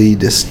some of the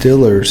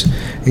distillers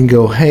and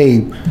go, hey,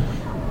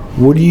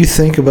 what do you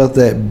think about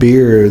that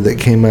beer that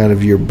came out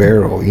of your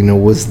barrel?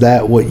 Was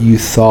that what you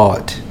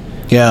thought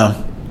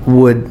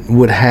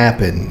would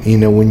happen,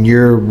 when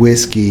your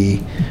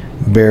whiskey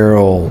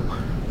barrel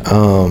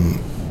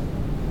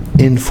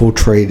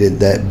infiltrated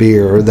that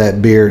beer, or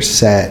that beer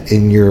sat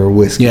in your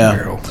whiskey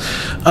barrel?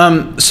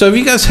 So have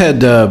you guys had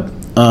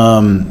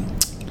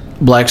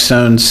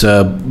Blackstone's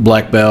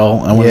Black Bell,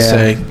 I want to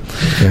say?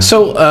 Yeah.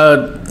 So,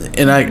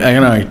 and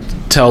I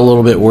tell a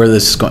little bit where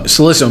this is going.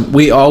 So listen,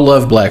 we all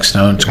love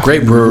Blackstone. It's a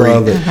great brewery.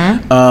 Love it.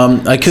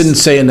 I couldn't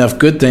say enough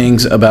good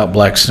things about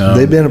Blackstone.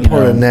 They've been a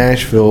part of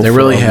Nashville for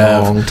really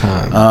a long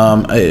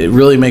time. It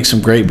really makes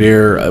some great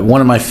beer.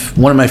 One of my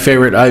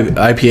favorite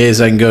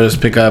IPAs I can go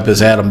just pick up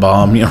is Atom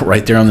Bomb,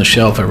 right there on the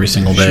shelf every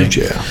single day.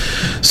 Shoot, yeah.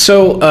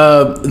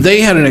 So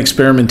they had an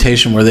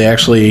experimentation where they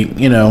actually,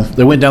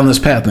 they went down this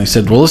path and they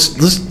said, well,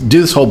 let's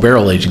do this whole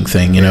barrel aging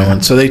thing,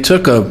 and so they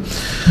took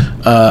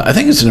I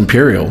think it's an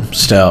Imperial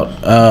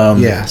Stout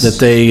that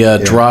they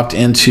dropped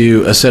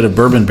into a set of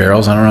bourbon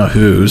barrels. I don't know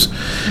whose,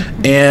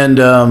 and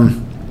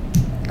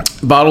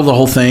bottled the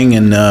whole thing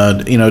and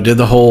did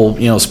the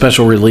whole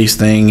special release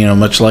thing.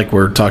 Much like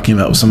we're talking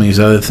about with some of these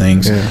other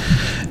things. Yeah.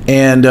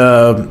 And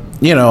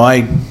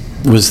I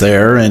was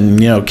there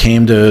and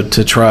came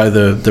to try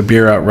the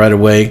beer out right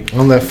away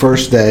on that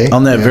first day.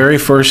 On that very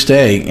first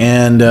day,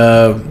 and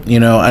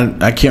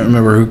I can't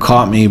remember who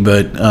caught me,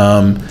 but.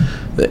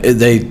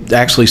 They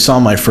actually saw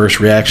my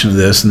first reaction to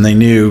this, and they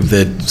knew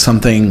that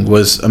something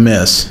was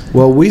amiss.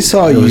 Well, we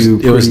saw you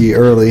pretty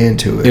early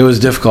into it. It was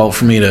difficult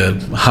for me to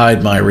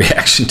hide my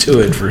reaction to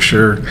it, for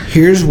sure.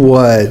 Here's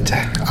what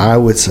I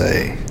would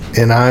say,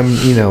 and I'm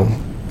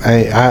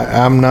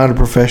not a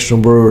professional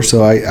brewer,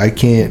 so I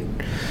can't,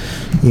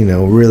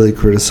 really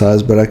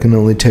criticize, but I can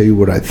only tell you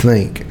what I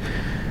think.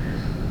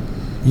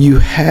 You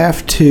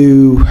have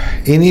to,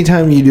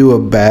 anytime you do a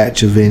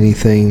batch of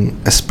anything,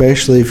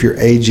 especially if you're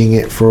aging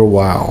it for a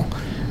while,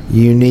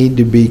 you need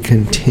to be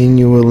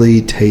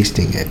continually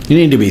tasting it. You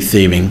need to be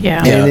thieving.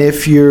 Yeah. And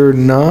if you're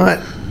not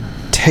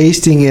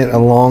tasting it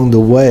along the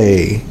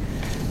way,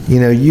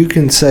 you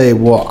can say,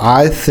 well,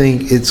 I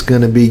think it's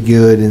going to be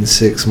good in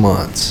 6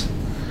 months.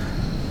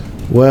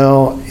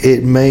 Well,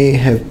 it may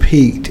have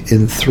peaked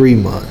in 3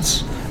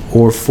 months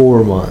or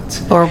 4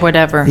 months. Or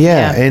whatever.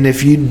 Yeah. And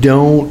if you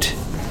don't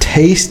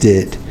taste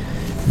it,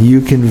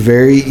 you can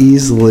very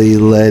easily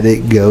let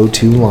it go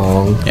too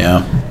long.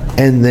 Yeah.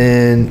 And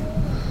then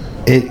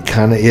it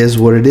kind of is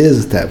what it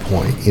is at that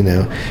point,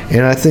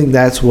 And I think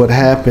that's what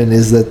happened,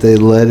 is that they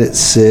let it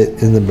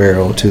sit in the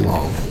barrel too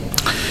long.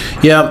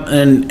 Yeah,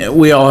 and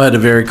we all had a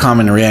very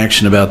common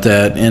reaction about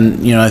that.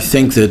 And, I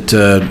think that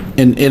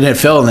and it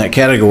fell in that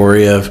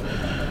category of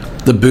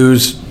the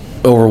booze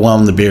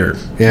overwhelmed the beer.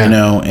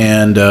 Yeah.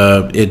 And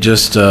it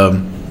just...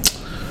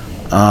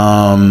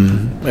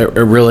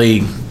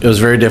 it was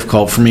very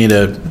difficult for me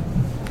to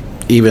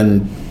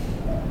even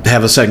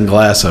have a second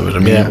glass of it. I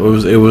mean,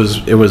 it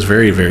was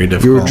very, very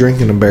difficult. You were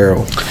drinking a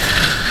barrel.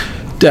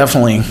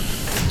 Definitely.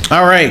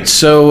 All right,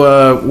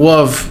 so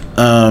we'll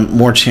have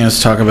more chance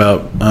to talk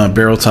about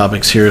barrel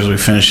topics here as we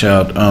finish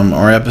out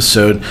our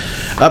episode.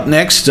 Up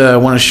next, I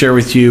want to share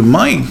with you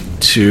my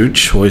 2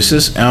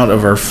 choices out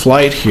of our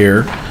flight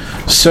here.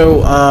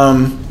 So,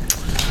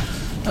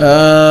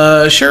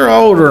 sure,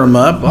 I'll order them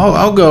up.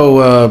 I'll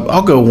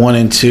go 1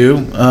 and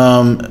 2.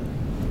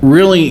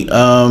 Really,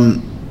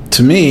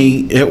 to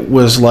me, it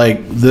was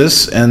like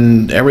this,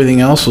 and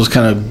everything else was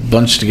kind of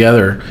bunched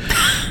together.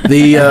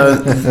 The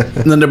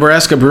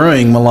Nebraska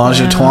Brewing Melange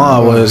à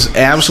Trois was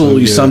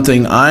absolutely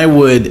something I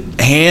would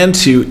hand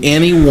to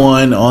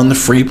anyone on the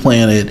free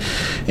planet,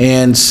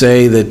 and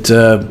say that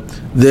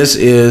this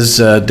is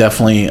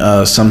definitely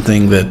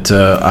something that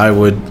I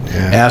would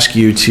ask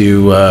you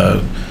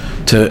to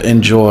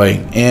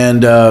enjoy.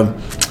 And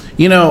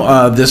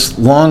this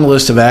long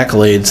list of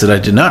accolades that I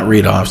did not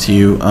read off to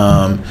you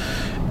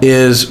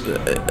is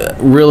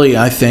really,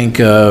 I think,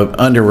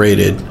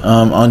 underrated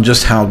on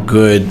just how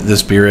good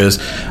this beer is.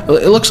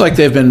 It looks like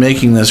they've been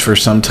making this for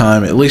some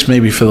time, at least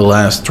maybe for the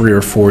last 3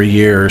 or 4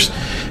 years,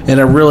 and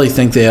I really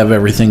think they have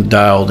everything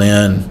dialed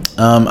in.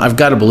 I've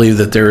got to believe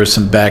that there is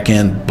some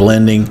back-end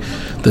blending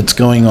that's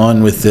going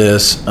on with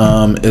this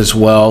as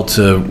well,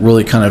 to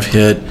really kind of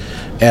hit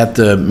at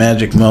the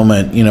magic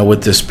moment,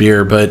 with this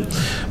beer. But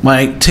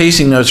my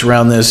tasting notes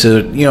around this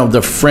is,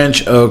 the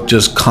French oak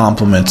just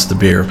complements the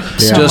beer.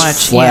 So just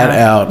much, flat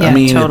out. Yeah, I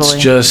mean, totally.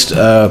 it's just,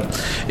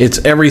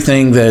 it's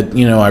everything that,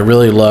 I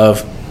really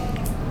love.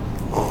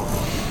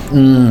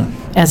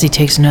 As he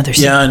takes another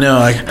sip. Yeah, I know.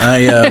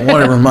 I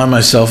want to remind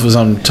myself as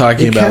I'm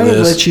talking about It kind of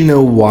this. lets you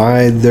know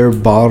why their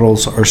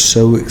bottles are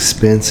so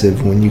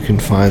expensive when you can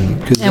find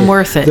them. And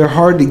worth it. They're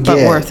hard to get. But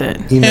worth it.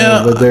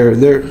 But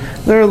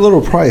they're a little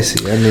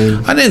pricey. I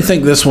mean, I didn't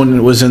think this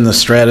one was in the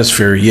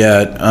stratosphere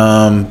yet,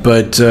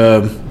 but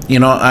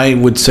I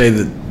would say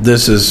that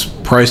this is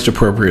priced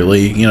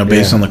appropriately,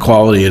 based on the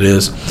quality it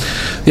is.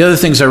 The other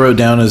things I wrote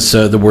down is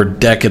the word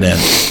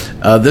decadent.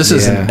 This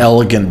is an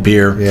elegant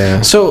beer.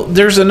 Yeah. So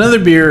there's another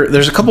beer.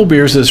 There's a couple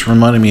beers this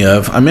reminded me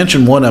of. I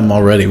mentioned one of them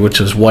already, which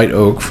is White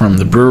Oak from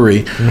the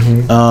Bruery.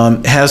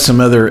 Mm-hmm. Has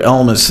some other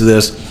elements to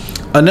this.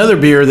 Another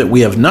beer that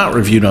we have not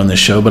reviewed on this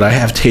show, but I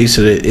have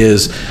tasted it,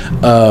 is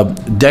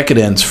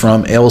Decadence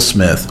from Ale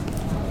Smith.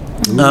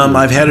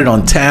 I've had it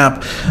on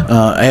tap.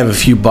 I have a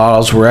few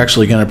bottles. We're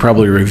actually going to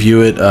probably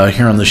review it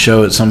here on the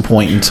show at some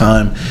point in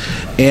time.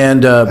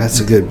 And that's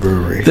a good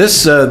brewery.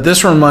 This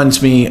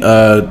reminds me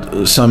a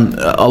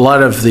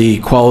lot of the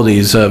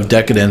qualities of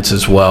Decadence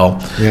as well.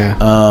 Yeah.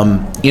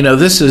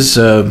 This is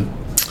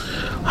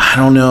I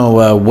don't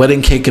know,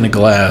 wedding cake in a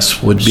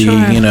glass would be,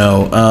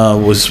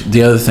 was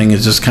the other thing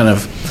is just kind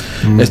of,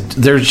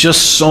 there's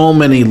just so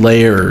many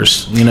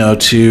layers,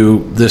 to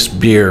this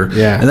beer.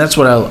 Yeah. And that's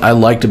what I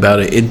liked about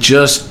it.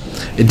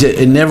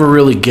 It never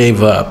really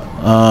gave up.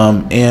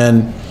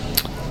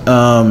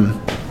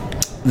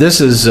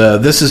 This is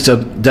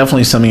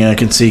definitely something I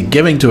can see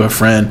giving to a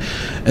friend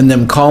and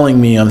them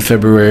calling me on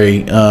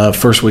February,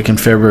 first week in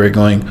February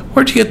going,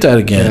 where'd you get that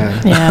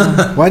again?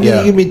 Yeah. Why didn't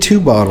you give me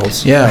 2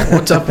 bottles? Yeah,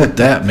 what's up with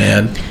that,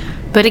 man?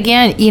 But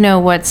again,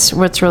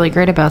 what's really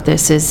great about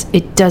this is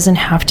it doesn't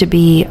have to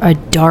be a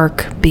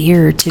dark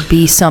beer to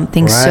be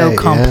something so Right,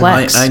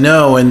 complex. I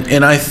know,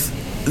 and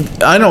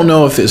I don't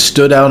know if it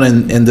stood out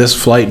in this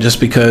flight just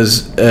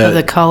because of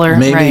the color,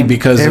 maybe right.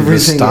 because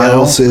Everything of the style.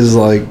 else is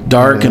like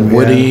Dark and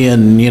woody,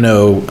 and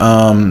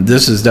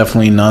this is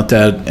definitely not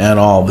that at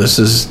all. This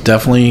is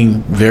definitely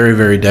very,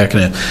 very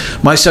decadent.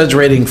 My Suds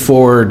rating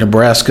for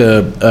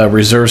Nebraska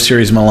Reserve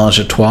Series Melange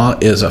à Trois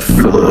is a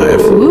 5.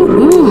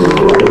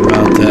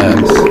 About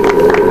that.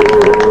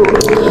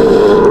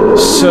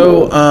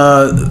 So,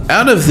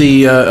 out of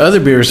the other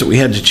beers that we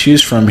had to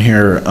choose from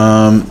here,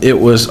 it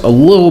was a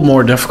little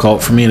more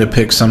difficult for me to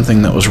pick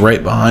something that was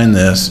right behind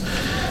this.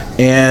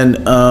 And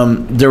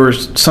there were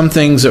some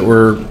things that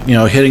were,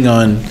 hitting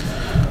on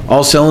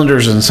all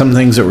cylinders, and some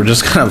things that were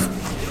just kind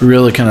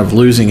of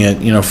losing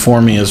it,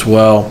 for me as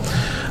well.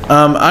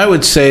 I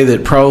would say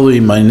that probably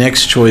my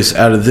next choice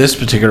out of this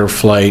particular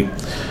flight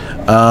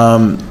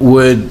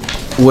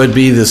would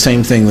be the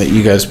same thing that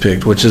you guys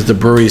picked, which is the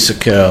Bruery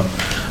Sucre.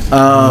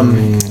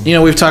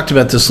 We've talked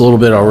about this a little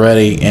bit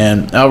already,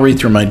 and I'll read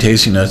through my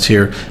tasting notes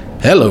here.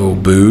 Hello,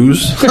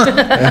 booze.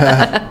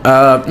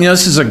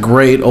 This is a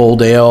great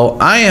old ale.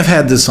 I have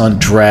had this on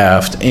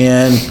draft,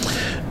 and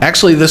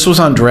actually this was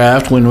on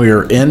draft when we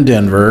were in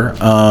Denver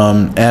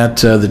at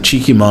the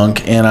Cheeky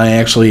Monk, and I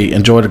actually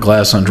enjoyed a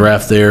glass on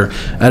draft there.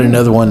 I had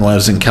another one when I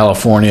was in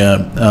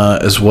California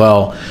as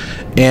well,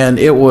 and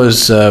it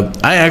was,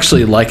 I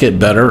actually like it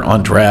better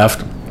on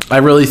draft. I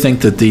really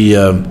think that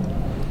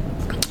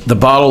the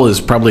bottle is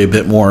probably a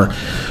bit more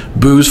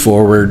booze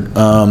forward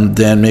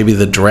than maybe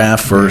the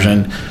draft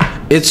version.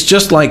 It's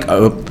just like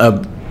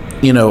a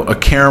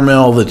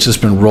caramel that's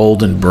just been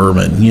rolled in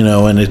bourbon,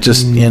 and it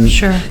just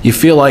Sure. You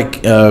feel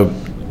like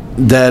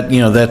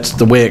that's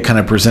the way it kind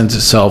of presents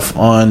itself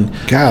on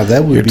God,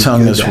 that would your be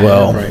tongue good as to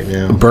well. have right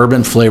now.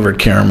 Bourbon flavored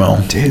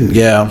caramel, Dude.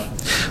 Yeah.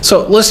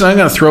 So listen, I'm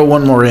going to throw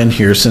one more in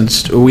here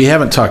since we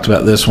haven't talked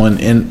about this one,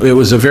 and it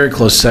was a very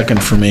close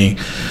second for me,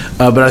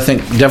 but I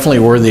think definitely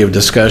worthy of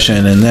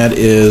discussion, and that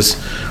is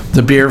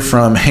the beer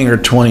from Hangar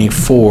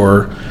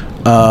 24,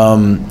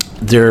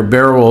 their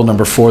barrel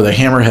number 4, the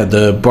Hammerhead,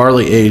 the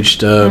barley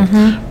aged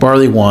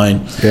barley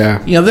wine. Yeah.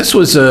 This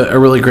was a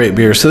really great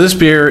beer. So this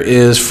beer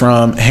is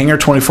from Hangar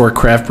 24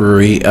 Craft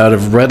Brewery out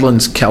of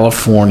Redlands,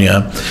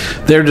 California.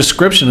 Their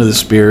description of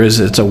this beer is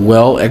it's a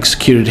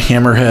well-executed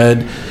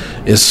Hammerhead,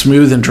 is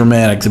smooth and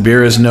dramatic. The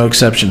beer is no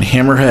exception.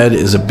 Hammerhead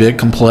is a big,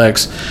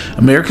 complex,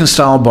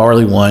 American-style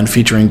barley wine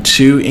featuring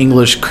 2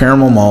 English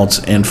caramel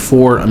malts and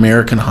 4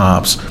 American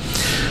hops.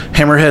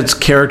 Hammerhead's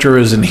character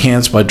is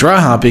enhanced by dry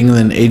hopping and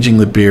then aging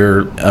the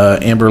beer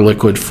amber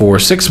liquid for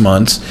 6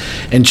 months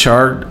in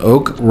charred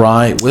oak,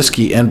 rye,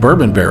 whiskey, and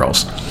bourbon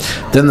barrels.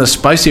 Then the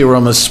spicy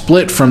aromas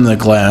split from the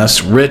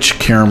glass, rich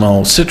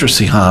caramel,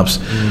 citrusy hops,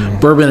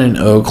 bourbon and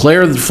oak,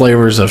 layer the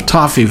flavors of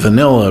toffee,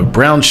 vanilla,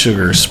 brown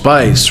sugar,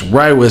 spice,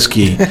 rye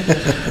whiskey,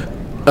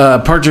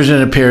 partridge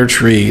in a pear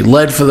tree,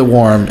 lead for the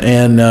warm,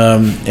 and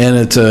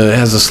it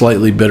has a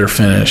slightly bitter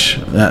finish.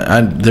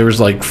 There was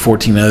like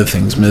 14 other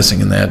things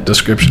missing in that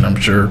description, I'm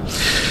sure.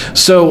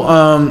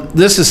 So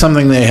this is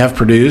something they have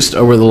produced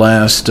over the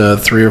last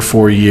 3 or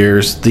 4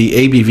 years. The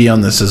ABV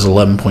on this is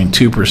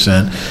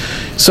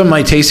 11.2%. Some of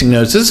my tasting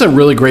notes, this is a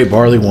really great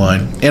barley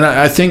wine, and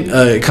I think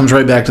it comes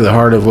right back to the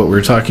heart of what we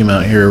were talking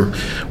about here,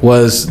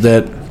 was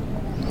that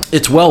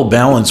it's well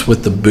balanced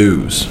with the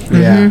booze.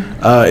 Yeah.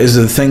 Is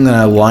the thing that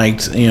I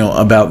liked,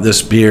 about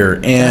this beer.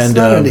 And it's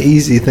not an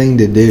easy thing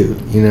to do.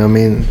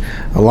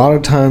 A lot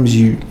of times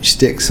you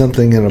stick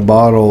something in a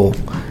bottle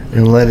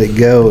and let it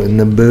go, and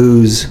the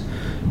booze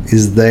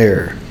is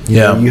there.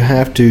 You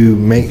have to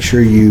make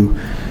sure you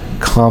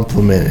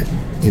complement it,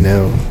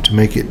 to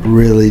make it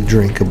really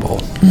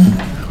drinkable.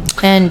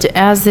 And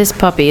as this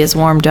puppy is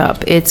warmed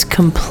up, it's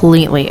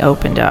completely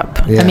opened up.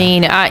 Yeah. I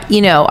mean,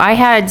 I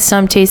had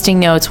some tasting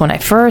notes when I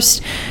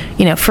first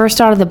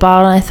out of the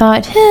bottle, and I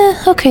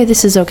thought, okay,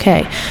 this is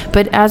okay.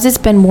 But as it's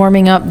been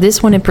warming up,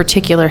 this one in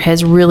particular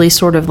has really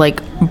sort of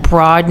like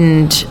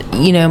broadened,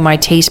 my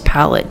taste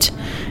palette.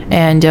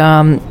 And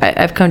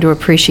I've come to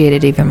appreciate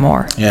it even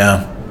more.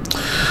 Yeah.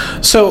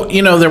 So,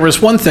 there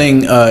was one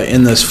thing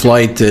in this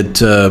flight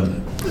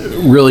that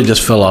really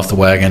just fell off the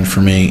wagon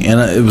for me, and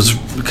it was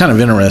kind of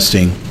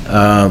interesting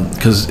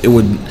because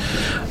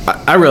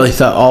I really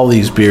thought all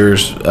these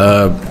beers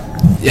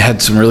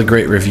had some really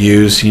great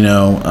reviews,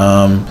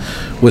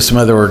 with some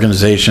other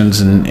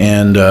organizations,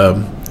 and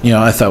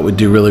I thought would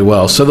do really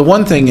well. So the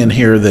one thing in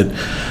here that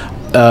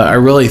I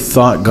really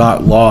thought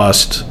got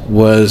lost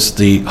was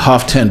the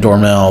Hoff 10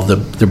 Dormaal,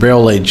 the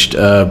barrel-aged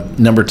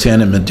number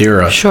 10 in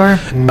Madeira. Sure.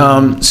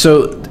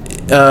 So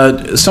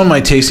some of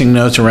my tasting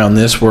notes around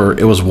this were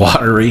it was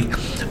watery.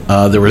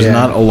 There was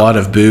not a lot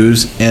of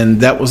booze, and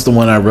that was the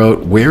one I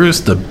wrote, where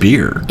is the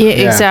beer? Yeah,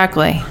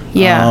 exactly.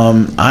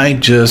 Yeah. I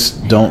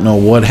just don't know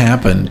what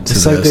happened to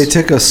It's this. like they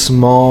took a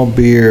small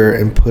beer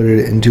and put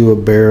it into a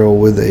barrel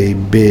with a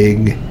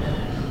big,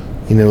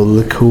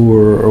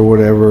 liqueur or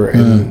whatever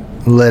and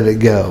let it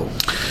go.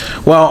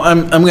 Well,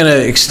 I'm going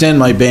to extend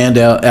my band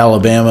out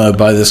Alabama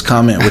by this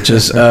comment, which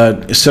is,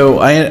 so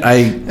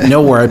I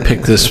know where I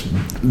picked this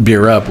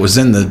beer up was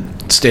in the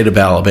state of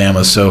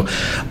Alabama, so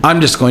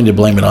I'm just going to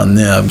blame it on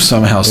them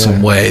somehow,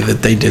 some way,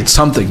 that they did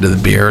something to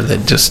the beer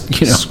that just,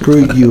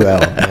 Screw you,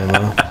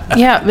 Alabama.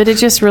 Yeah, but it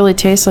just really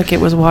tastes like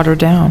it was watered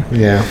down.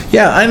 Yeah.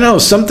 Yeah, I know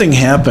something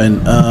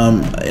happened,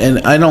 and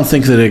I don't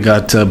think that it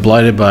got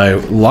blighted by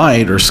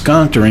light or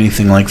skunked or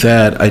anything like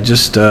that. I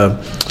just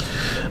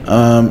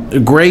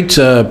great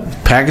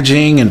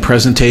packaging and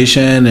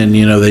presentation, and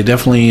they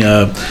definitely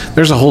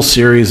there's a whole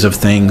series of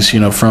things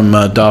from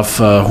Duff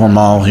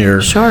Hormel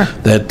here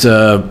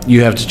that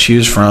you have to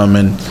choose from,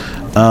 and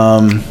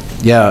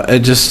it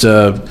just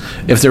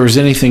if there was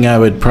anything I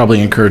would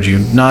probably encourage you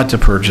not to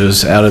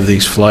purchase out of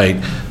these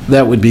flight,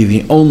 that would be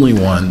the only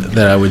one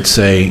that I would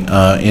say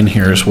in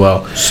here as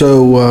well.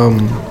 So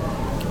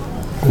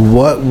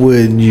what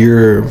would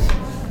your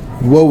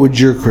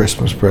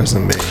Christmas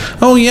present be?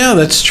 Oh yeah,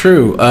 that's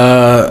true.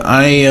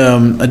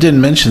 I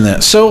didn't mention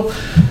that. So,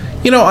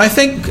 I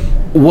think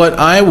what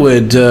I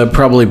would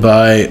probably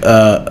buy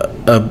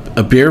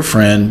a beer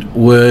friend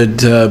would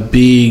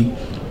be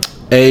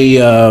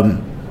a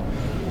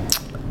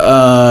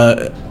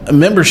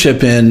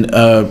membership in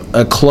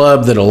a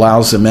club that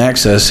allows them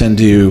access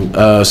into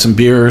some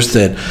beers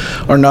that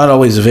are not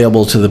always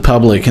available to the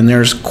public, and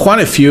there's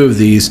quite a few of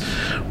these.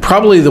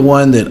 Probably the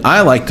one that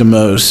I like the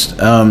most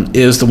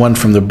is the one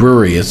from the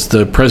Bruery. It's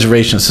the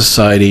Preservation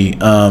Society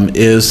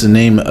is the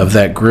name of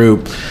that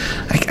group.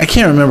 I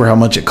can't remember how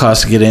much it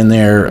costs to get in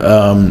there.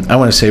 I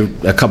want to say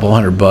a couple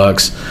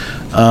 $100,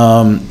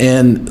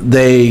 and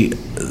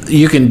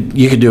you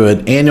can do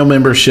an annual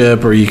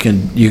membership, or you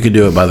could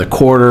do it by the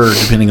quarter,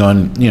 depending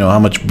on how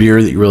much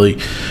beer that you really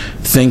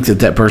think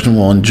that person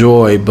will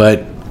enjoy.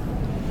 But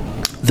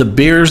the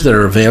beers that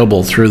are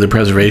available through the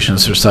Preservation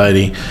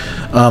Society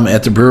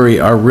at the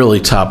Bruery are really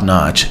top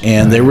notch,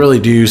 and they really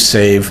do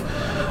save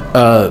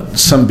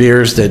some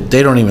beers that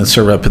they don't even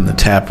serve up in the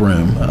tap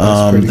room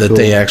that cool.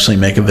 They actually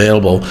make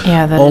available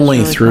only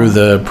really through cool.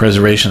 the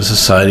Preservation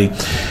Society.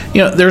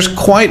 There's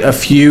quite a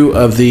few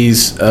of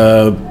these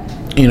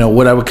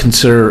what I would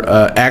consider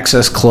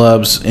access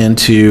clubs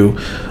into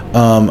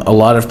a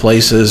lot of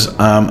places.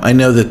 I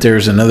know that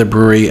there's another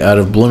brewery out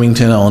of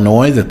Bloomington,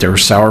 Illinois, that their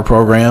sour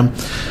program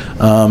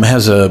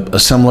has a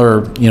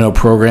similar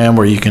program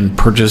where you can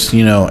purchase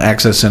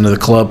access into the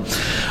club.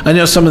 I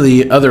know some of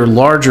the other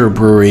larger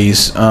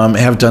breweries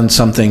have done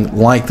something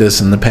like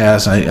this in the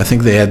past. I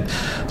think they had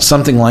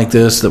something like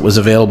this that was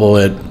available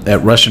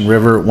at Russian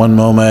River at one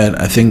moment.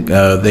 I think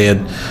they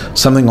had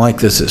something like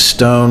this at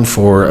Stone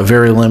for a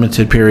very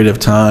limited period of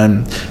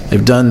time.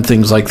 They've done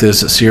things like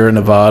this at Sierra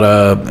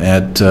Nevada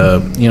at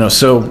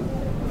so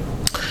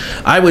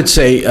I would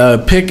say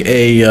pick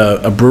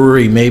a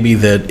brewery maybe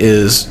that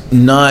is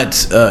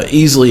not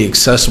easily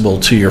accessible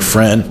to your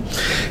friend,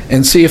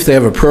 and see if they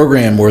have a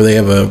program where they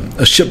have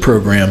a ship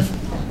program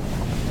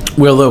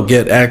where they'll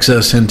get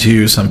access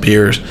into some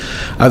beers,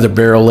 either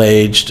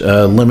barrel-aged,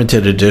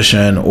 limited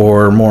edition,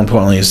 or more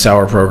importantly,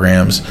 sour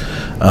programs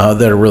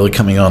that are really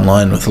coming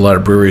online with a lot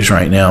of breweries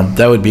right now.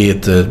 That would be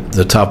at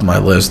the top of my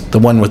list. The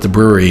one with the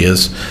Bruery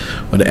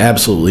would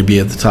absolutely be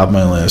at the top of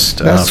my list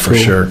for cool.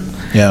 sure.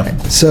 Yeah.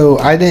 So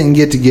I didn't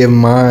get to give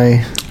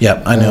my...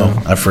 Yep, I know.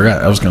 I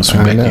forgot. I was going to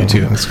swing back to you,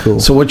 too. That's cool.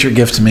 So what's your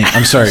gift to me?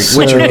 I'm sorry.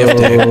 What's your gift,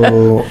 Dave?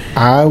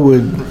 I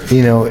would,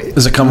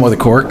 Does it come with a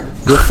cork?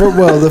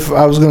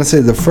 I was going to say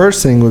the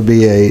first thing would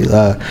be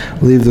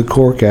leave the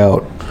cork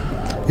out.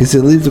 Is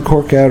it leave the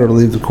cork out or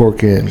leave the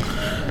cork in?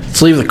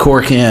 Let's leave the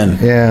cork in.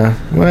 Yeah.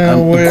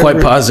 Well, I'm quite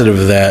positive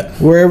of that.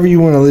 Wherever you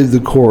want to leave the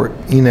cork,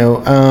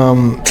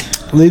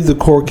 leave the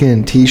cork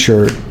in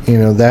T-shirt.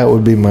 That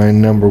would be my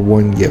number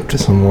one gift to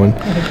someone.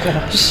 Oh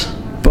gosh.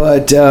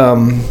 But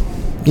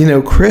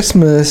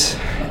Christmas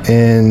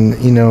and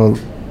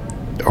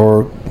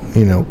or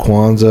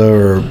Kwanzaa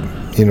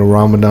or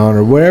Ramadan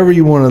or whatever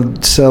you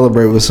want to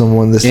celebrate with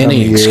someone this time of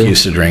year. Any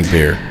excuse to drink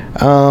beer.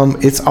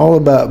 It's all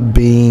about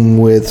being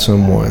with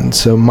someone.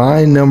 So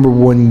my number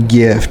one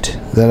gift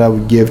that I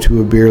would give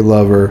to a beer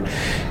lover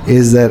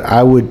is that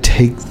I would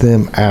take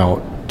them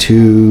out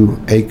to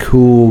a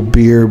cool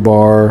beer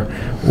bar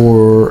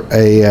or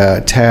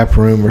a tap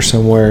room or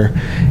somewhere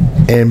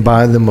and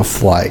buy them a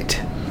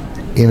flight.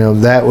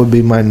 That would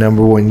be my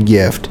number one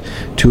gift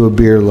to a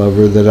beer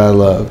lover that I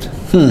loved.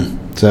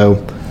 So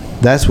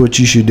that's what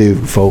you should do,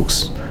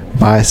 folks.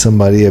 Buy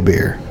somebody a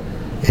beer.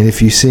 And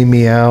if you see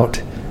me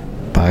out,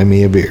 buy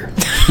me a beer.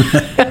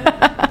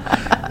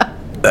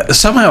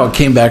 somehow it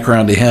came back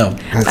around to him.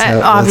 That's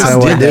how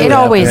Obviously, I do it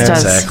always Yeah,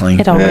 does. exactly.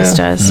 It always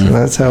does.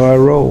 That's how I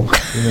roll.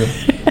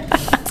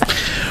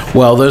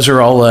 Well, those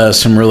are all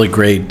some really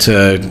great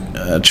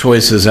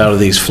choices out of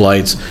these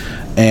flights,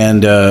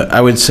 and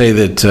I would say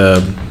that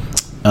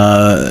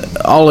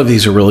all of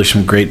these are really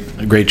some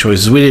great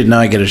choices. We did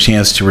not get a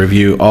chance to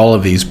review all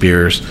of these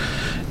beers,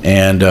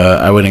 and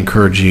I would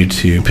encourage you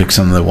to pick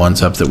some of the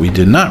ones up that we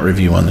did not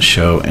review on the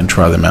show and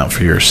try them out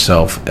for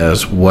yourself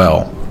as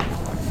well.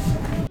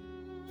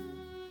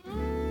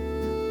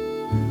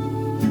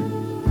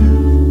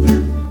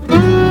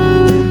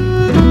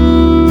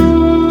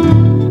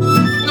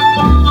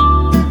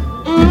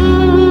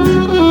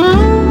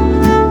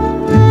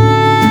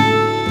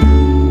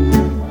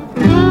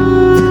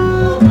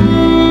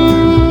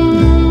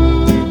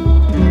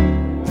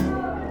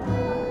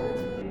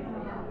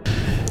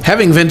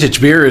 Having vintage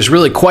beer is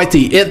really quite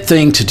the it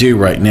thing to do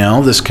right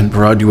now. This can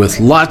provide you with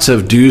lots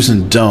of do's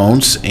and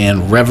don'ts,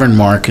 and Reverend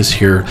Mark is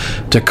here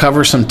to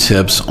cover some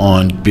tips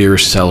on beer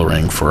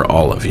cellaring for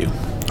all of you.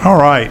 All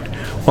right.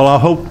 Well, I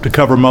hope to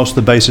cover most of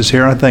the bases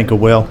here. I think I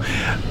will.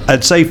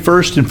 I'd say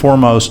first and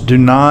foremost, do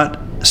not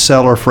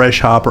cellar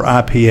fresh hop or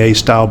IPA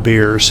style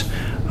beers.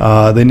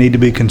 They need to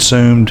be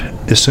consumed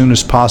as soon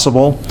as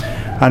possible.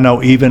 I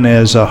know even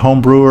as a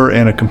home brewer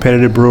and a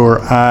competitive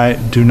brewer, I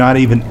do not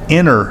even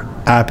enter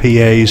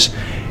IPAs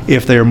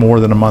if they are more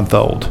than a month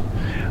old.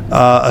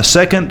 A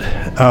second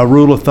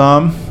rule of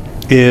thumb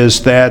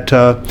is that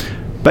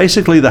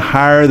basically the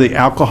higher the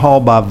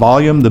alcohol by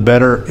volume, the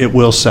better it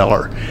will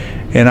cellar.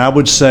 And I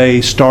would say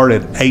start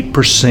at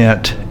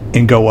 8%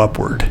 and go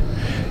upward.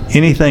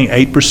 Anything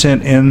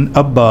 8% and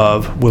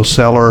above will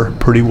cellar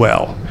pretty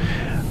well.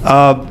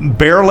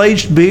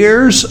 Barrel-aged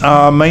beers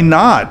may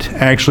not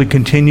actually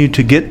continue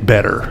to get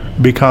better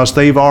because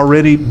they've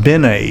already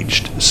been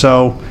aged.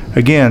 So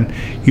again,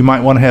 you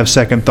might want to have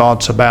second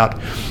thoughts about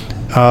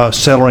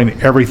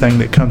cellaring everything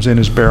that comes in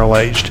as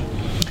barrel-aged.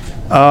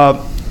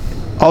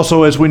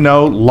 Also, as we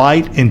know,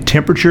 light and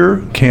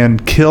temperature can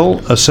kill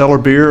a cellar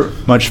beer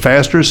much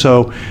faster,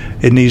 so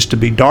it needs to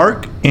be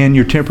dark and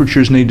your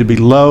temperatures need to be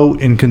low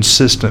and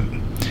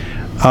consistent.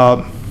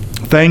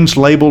 Things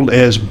labeled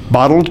as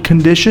bottled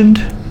conditioned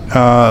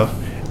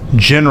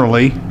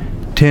generally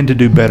tend to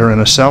do better in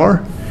a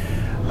cellar.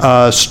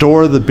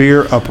 Store the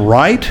beer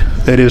upright,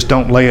 that is,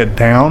 don't lay it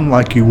down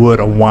like you would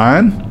a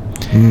wine.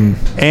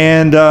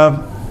 And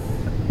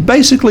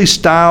basically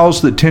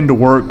styles that tend to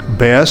work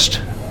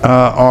best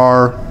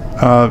are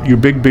your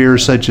big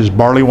beers such as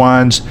barley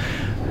wines,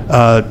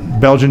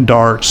 Belgian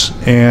darks,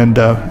 and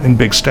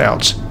big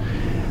stouts.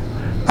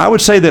 I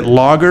would say that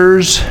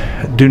lagers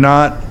do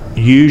not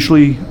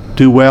usually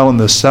do well in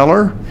the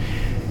cellar,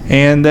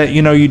 and that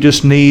you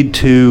just need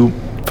to,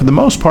 for the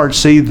most part,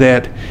 see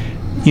that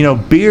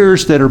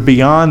beers that are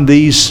beyond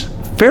these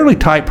fairly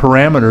tight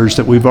parameters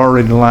that we've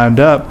already lined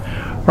up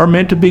are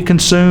meant to be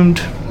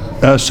consumed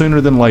sooner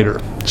than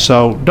later.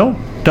 So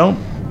don't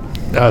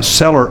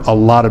cellar a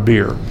lot of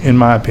beer, in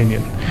my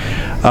opinion.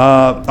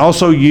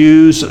 Also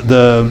use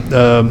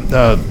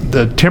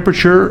the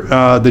temperature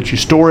that you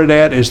store it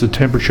at is the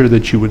temperature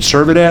that you would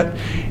serve it at,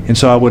 and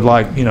so I would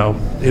like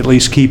at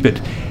least keep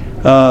it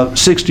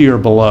 60 or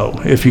below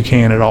if you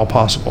can at all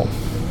possible.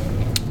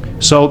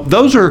 So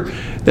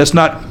that's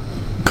not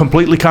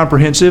completely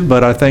comprehensive,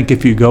 but I think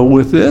if you go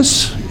with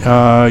this,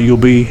 you'll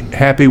be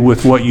happy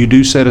with what you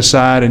do set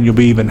aside, and you'll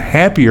be even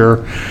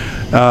happier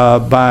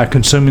by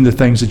consuming the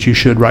things that you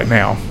should right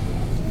now.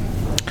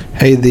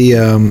 Hey,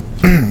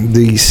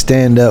 the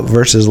stand up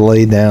versus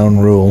lay down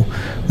rule,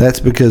 that's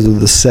because of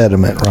the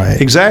sediment,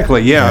 right?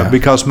 Exactly, yeah.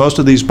 Because most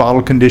of these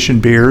bottle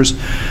conditioned beers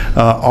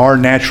are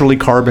naturally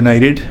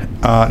carbonated.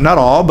 Not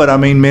all, but I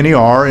mean many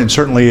are, and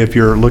certainly if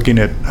you're looking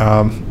at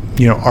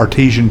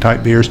artesian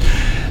type beers.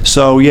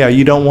 So yeah,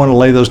 you don't want to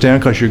lay those down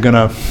because you're going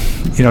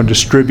to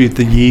distribute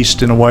the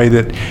yeast in a way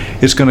that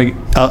it's going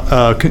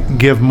to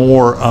give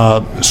more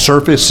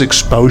surface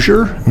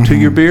exposure to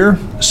your beer.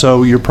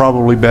 So you're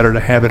probably better to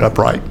have it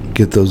upright.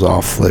 Get those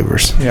off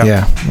flavors.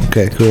 Yeah.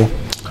 Okay, cool.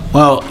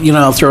 Well,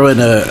 I'll throw in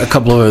a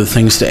couple of other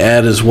things to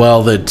add as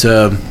well. That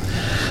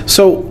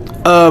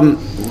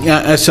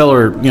I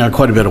cellar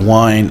quite a bit of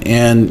wine,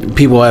 and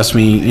people ask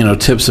me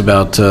tips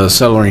about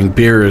cellaring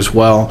beer as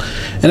well.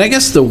 And I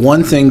guess the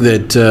one thing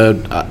that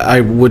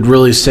I would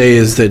really say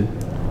is that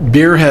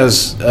beer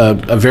has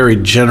a very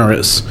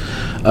generous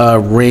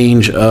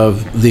range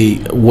of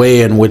the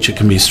way in which it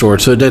can be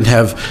stored. So it doesn't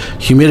have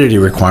humidity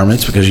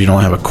requirements because you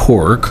don't have a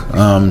cork,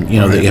 that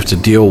you have to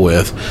deal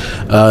with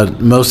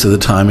most of the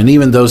time. And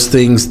even those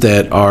things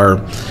that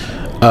are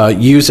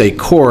use a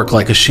cork,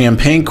 like a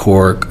champagne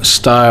cork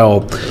style,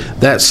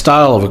 that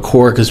style of a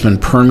cork has been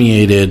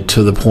permeated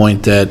to the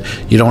point that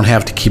you don't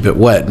have to keep it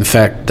wet. In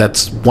fact,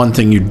 that's one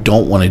thing you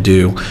don't want to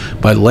do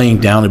by laying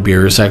down a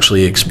beer, is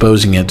actually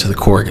exposing it to the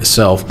cork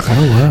itself.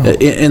 Oh, wow.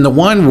 In the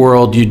wine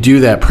world, you do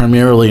that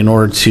primarily in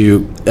order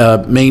to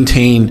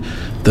maintain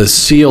the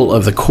seal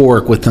of the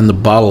cork within the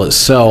bottle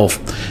itself,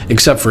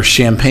 except for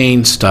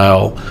champagne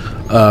style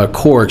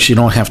corks, you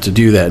don't have to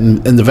do that.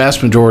 And the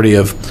vast majority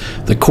of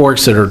the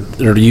corks that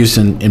are used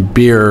in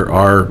beer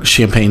are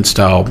champagne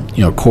style,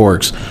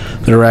 corks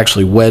that are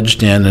actually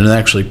wedged in and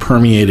actually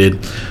permeated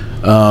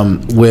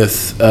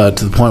with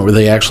to the point where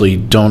they actually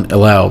don't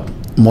allow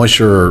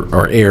moisture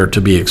or air to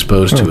be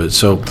exposed to it.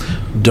 So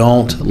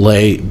don't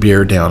lay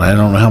beer down. I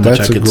don't know how much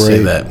I could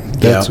say that.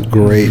 That's a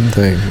great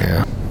thing,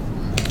 yeah.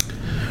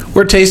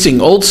 We're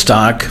tasting Old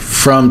Stock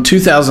from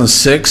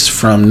 2006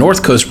 from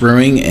North Coast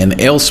Brewing and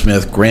Ale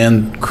Smith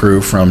Grand Cru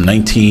from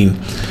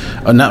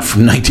not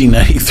from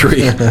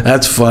 1993.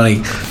 That's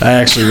funny. I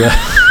actually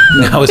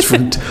now it's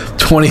from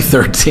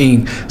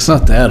 2013. It's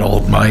not that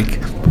old,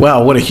 Mike.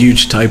 Wow, what a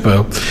huge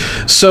typo.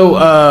 So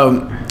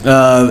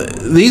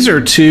these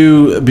are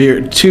two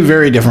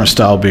very different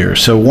style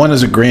beers. So one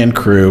is a Grand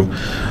Cru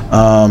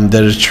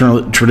that is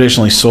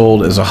traditionally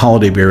sold as a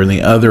holiday beer, and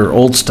the other,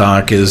 Old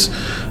Stock, is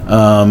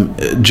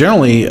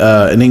generally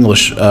an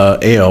English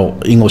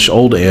English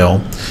old ale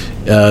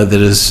that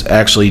is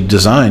actually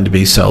designed to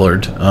be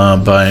cellared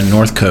by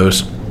North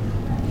Coast.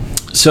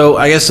 So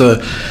I guess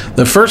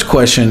the first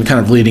question, kind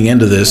of leading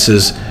into this,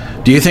 is: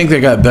 do you think they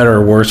got better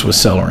or worse with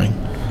cellaring?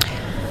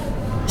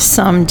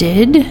 Some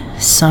did,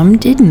 some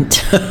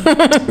didn't.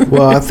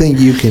 Well, I think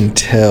you can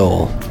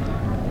tell,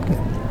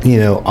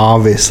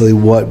 obviously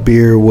what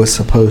beer was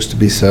supposed to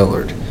be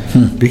cellared,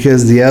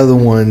 because the other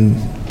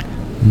one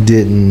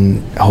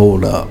didn't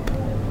hold up,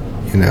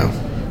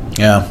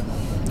 Yeah.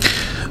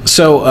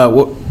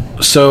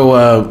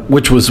 So,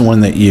 which was the one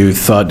that you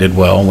thought did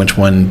well, and which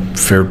one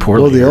fared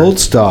poorly? Well, the Old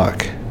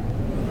Stock,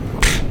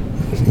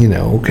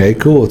 okay,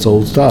 cool, it's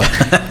Old Stock,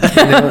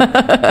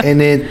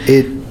 and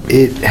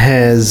it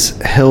has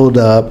held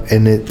up,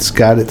 and it's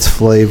got its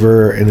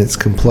flavor and its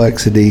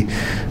complexity.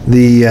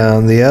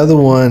 The other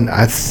one,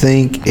 I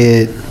think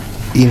it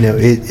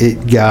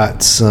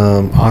got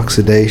some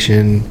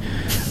oxidation.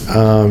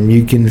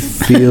 You can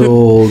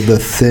feel the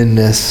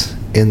thinness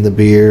in the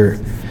beer,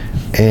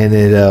 and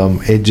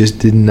it just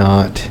did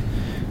not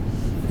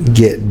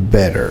get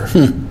better.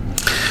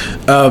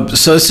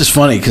 So this is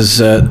funny because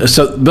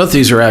so both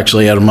these are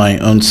actually out of my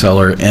own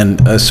cellar, and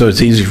so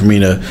it's easy for me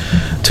to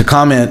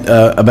comment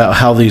about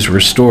how these were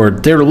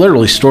stored. They're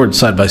literally stored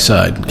side by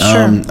side.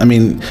 Sure.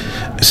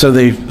 So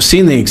they've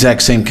seen the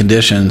exact same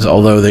conditions,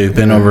 although they've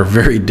been over a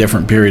very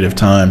different period of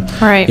time.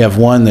 Right. You have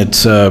one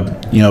that's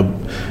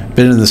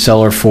been in the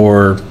cellar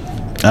for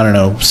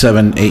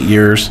 7-8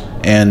 years,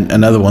 and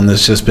another one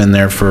that's just been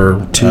there for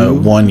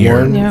 1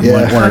 year,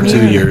 one or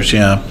 2 years.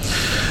 Yeah.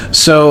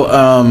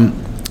 So.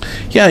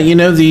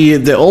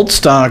 The Old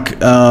Stock,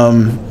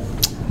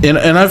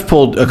 and I've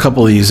pulled a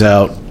couple of these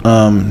out,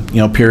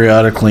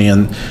 periodically,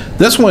 and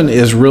this one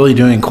is really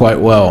doing quite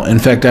well. In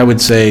fact, I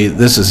would say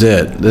this is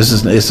it.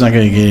 It's not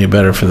going to get any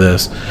better for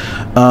this.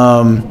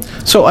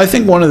 So I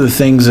think one of the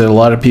things that a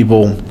lot of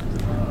people,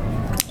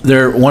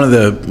 one of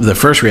the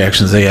first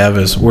reactions they have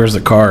is, where's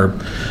the carb?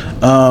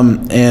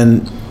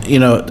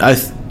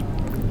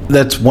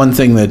 That's one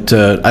thing that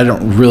I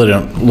don't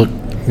look.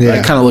 Yeah.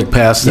 I kind of look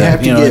past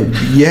that. You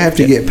have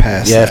to get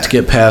past that. You have to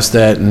get past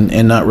that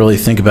and not really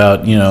think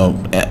about,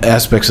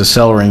 aspects of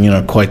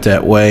cellaring, quite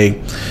that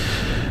way.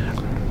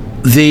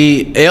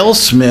 The Ale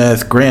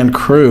Smith Grand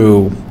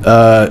Cru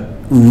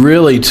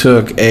really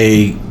took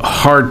a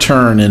hard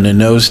turn and a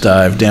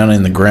nosedive down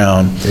in the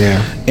ground.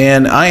 Yeah.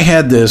 And I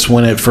had this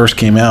when it first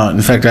came out.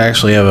 In fact, I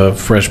actually have a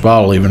fresh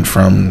bottle even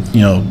from,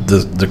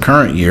 the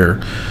current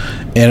year.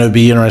 And it would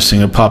be interesting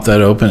to pop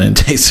that open and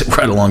taste it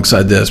right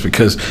alongside this,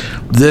 because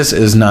this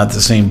is not the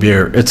same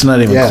beer. It's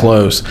not even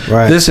close.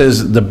 Right. This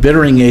is, the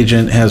bittering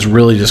agent has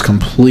really just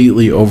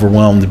completely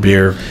overwhelmed the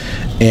beer.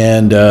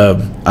 And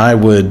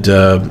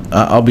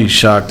I'll be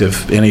shocked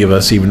if any of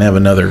us even have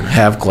another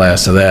half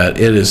glass of that.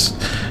 It is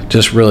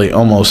just really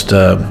almost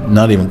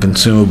not even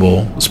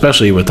consumable,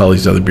 especially with all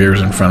these other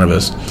beers in front of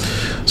us.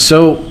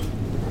 So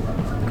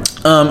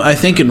I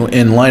think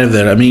in light of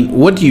that,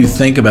 what do you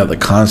think about the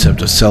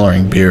concept of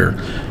cellaring beer,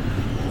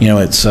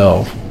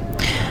 itself?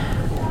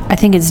 I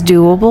think it's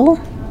doable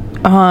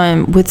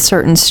with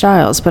certain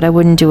styles, but I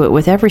wouldn't do it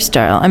with every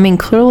style.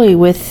 Clearly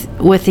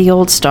with the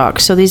Old Stock.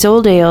 So these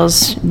old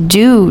ales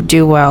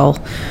do well,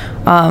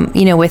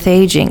 with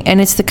aging.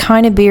 And it's the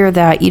kind of beer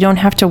that you don't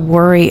have to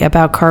worry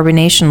about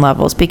carbonation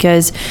levels,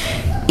 because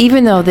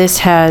even though this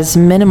has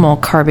minimal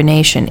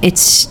carbonation, it's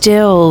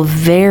still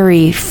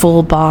very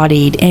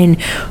full-bodied and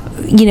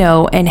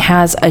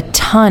has a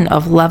ton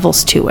of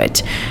levels to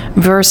it.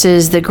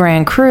 Versus the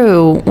Grand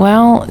Cru,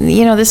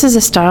 this is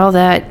a style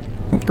that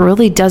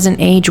really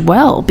doesn't age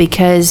well,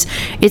 because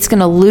it's going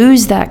to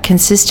lose that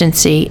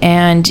consistency.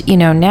 And,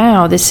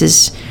 now this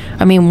is,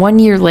 1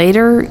 year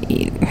later,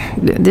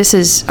 this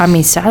is,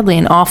 sadly,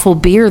 an awful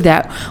beer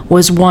that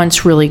was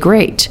once really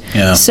great.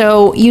 Yeah.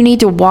 So you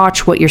need to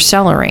watch what you're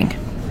cellaring.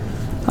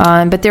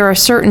 But there are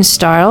certain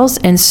styles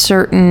and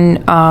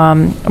certain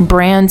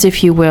brands,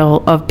 if you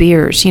will, of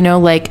beers,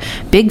 like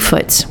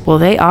Bigfoots. Well,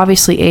 they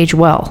obviously age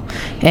well.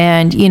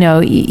 And,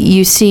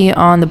 you see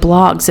on the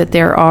blogs that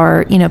there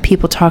are,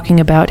 people talking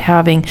about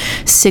having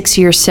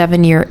 6-year,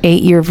 7-year,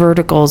 8-year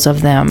verticals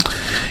of them.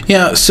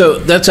 Yeah, so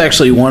that's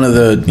actually one of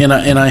the,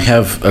 and I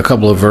have a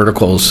couple of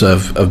verticals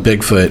of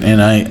Bigfoot,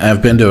 and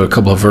I've been to a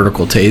couple of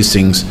vertical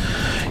tastings,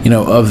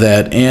 of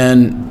that.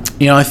 And,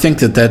 I think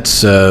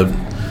that's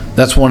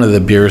one of the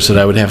beers that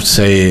I would have to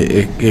say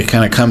it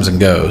kind of comes and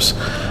goes.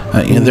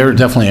 There are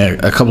definitely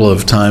a couple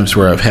of times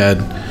where I've had,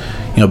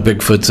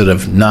 Bigfoots that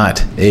have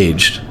not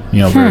aged,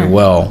 very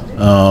well,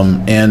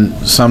 and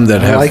some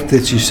that have. I like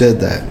that you said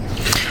that.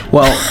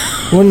 Well,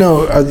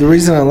 no, the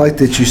reason I like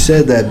that you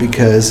said that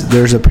because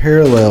there's a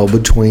parallel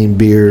between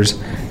beers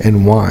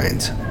and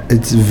wines.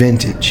 It's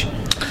vintage.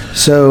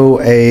 So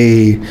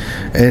an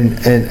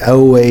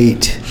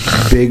 08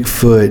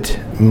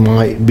 Bigfoot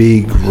might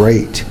be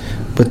great,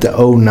 but the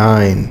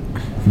 09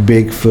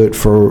 Bigfoot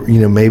for,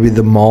 maybe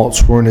the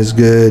malts weren't as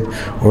good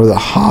or the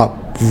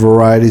hop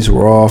varieties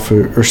were off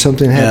or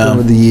something happened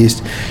with the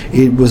yeast,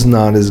 it was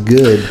not as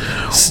good.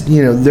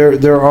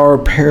 There are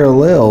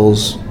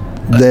parallels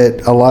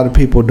that a lot of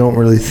people don't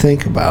really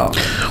think about.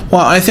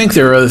 Well, I think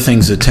there are other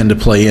things that tend to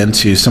play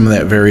into some of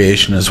that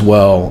variation as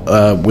well,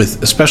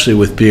 especially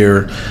with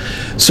beer.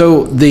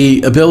 So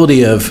the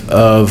ability of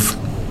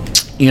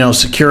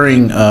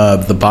securing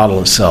the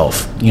bottle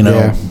itself,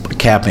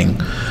 capping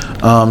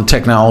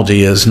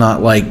technology is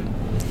not like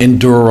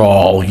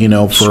Endurall,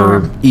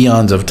 for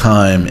eons of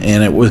time,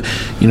 and it was,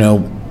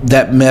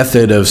 that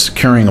method of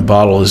securing a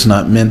bottle is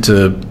not meant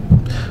to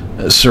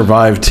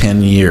survive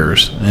 10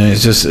 years, and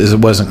it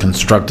wasn't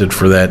constructed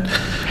for that.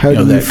 How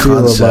do you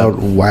feel about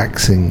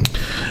waxing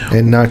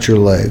and not your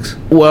legs?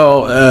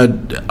 Well,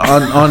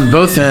 on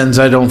both ends,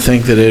 I don't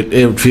think that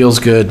it feels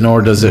good,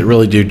 nor does it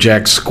really do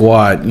jack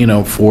squat,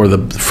 for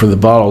the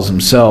bottles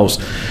themselves.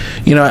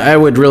 I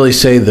would really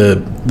say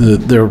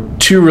there are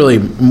two really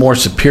more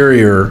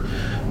superior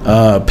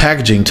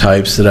packaging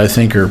types that I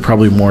think are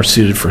probably more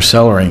suited for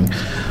cellaring.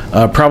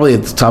 Probably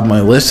at the top of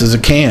my list is a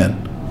can.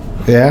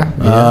 Yeah.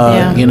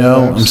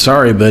 I'm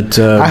sorry, but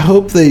I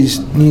hope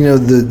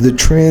the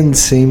trend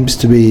seems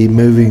to be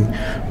moving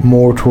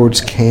more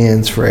towards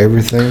cans for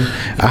everything.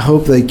 I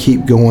hope they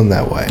keep going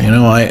that way.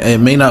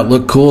 It may not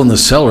look cool in the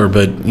cellar,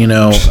 but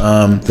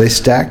they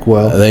stack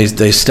well.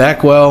 They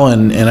stack well,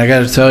 and I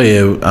got to tell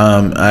you,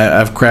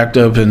 I've cracked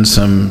open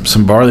some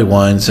barley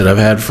wines that I've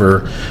had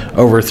for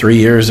over 3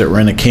 years that were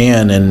in a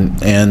can,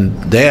 and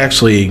they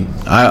actually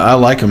I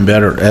like them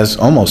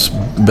almost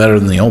better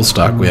than the old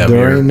stock we have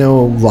here. There ain't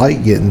no light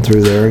getting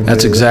through there.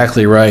 That's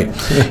exactly right.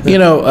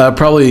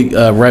 Probably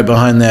right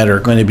behind that are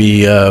going to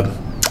be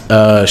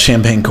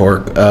champagne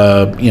cork,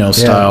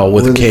 style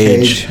with a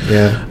cage.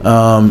 Yeah.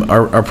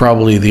 Are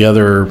probably the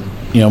other,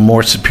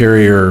 more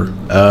superior,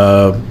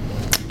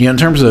 in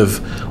terms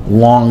of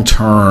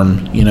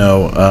long-term,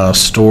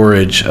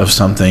 storage of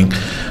something.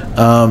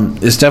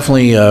 It's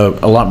definitely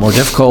a lot more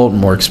difficult and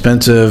more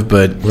expensive,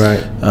 but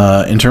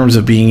in terms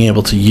of being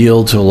able to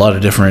yield to a lot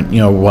of different,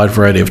 wide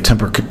variety of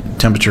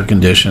temperature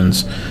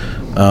conditions,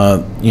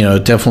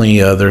 definitely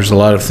there's a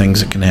lot of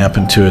things that can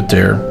happen to it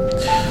there.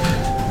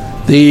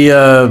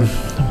 Dave's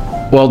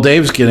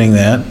getting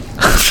that.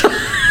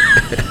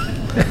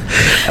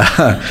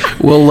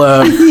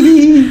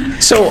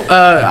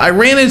 I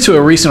ran into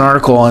a recent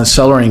article on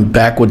cellaring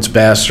Backwoods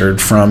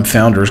Bastard from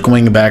Founders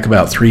going back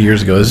about 3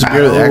 years ago. This is a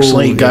beer that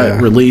actually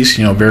got released,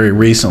 very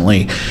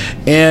recently.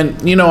 And,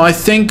 I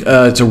think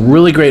it's a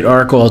really great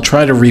article. I'll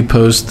try to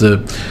repost the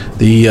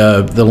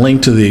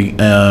link to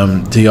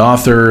the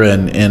author,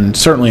 and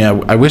certainly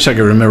I wish I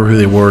could remember who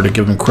they were to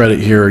give them credit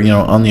here,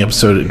 on the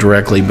episode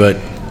directly, but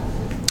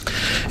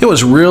it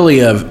was really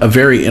a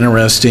very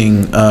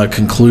interesting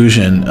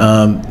conclusion.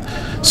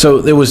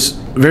 So it was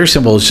very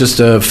simple. It's just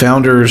a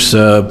Founders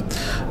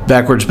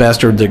Backwards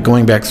Bastard that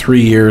going back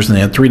 3 years, and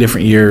they had 3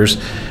 different years.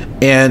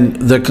 And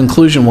the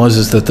conclusion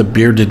was that the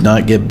beer did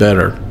not get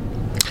better.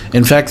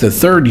 In fact, the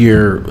third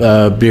year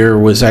beer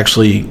was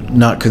actually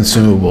not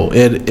consumable.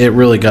 It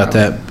really got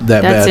that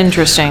bad. That's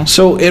interesting.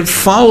 So it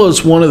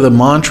follows one of the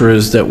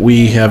mantras that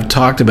we have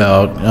talked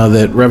about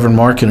that Reverend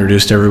Mark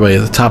introduced to everybody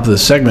at the top of the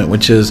segment,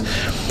 which is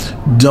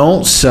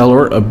don't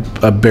cellar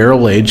a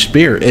barrel-aged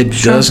beer. It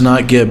does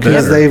not get better.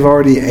 Because they've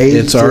already aged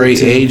it. It's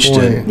already aged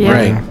it. Yeah.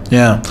 Right.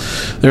 Yeah.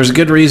 There's a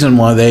good reason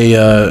why they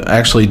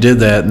actually did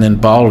that and then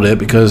bottled it,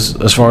 because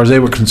as far as they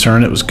were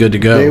concerned, it was good to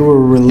go. They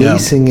were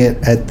releasing it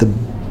at the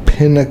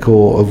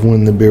pinnacle of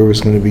when the beer was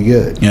going to be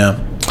good. Yeah.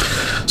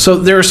 So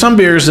there are some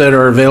beers that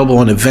are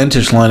available in a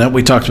vintage lineup.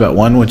 We talked about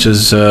one, which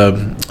is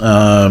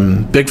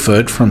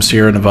Bigfoot from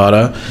Sierra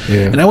Nevada.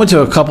 Yeah. And I went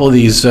to a couple of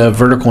these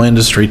vertical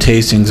industry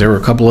tastings. There were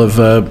a couple of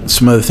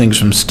some other things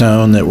from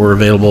Stone that were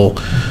available,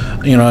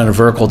 in a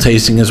vertical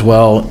tasting as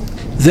well.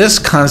 This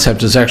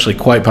concept is actually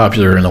quite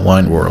popular in the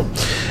wine world.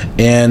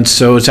 And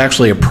so it's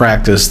actually a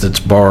practice that's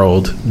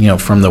borrowed,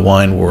 from the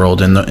wine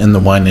world and the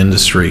wine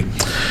industry.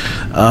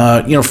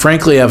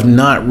 frankly, I've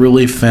not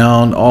really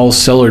found all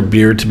cellar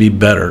beer to be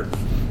better.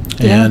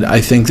 Yeah. And I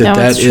think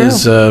that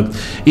is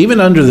even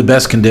under the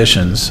best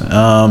conditions.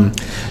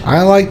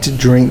 I like to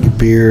drink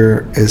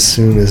beer as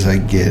soon as I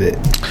get it.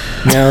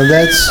 Now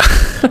that's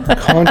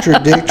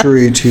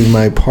contradictory to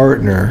my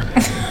partner.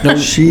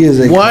 She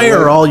is a. Why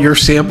are all your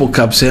sample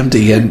cups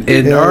empty and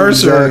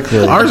ours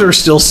are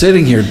still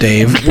sitting here,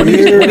 Dave? What are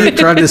you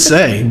trying to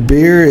say?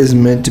 Beer is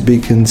meant to be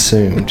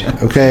consumed.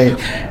 Okay,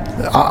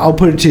 I'll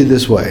put it to you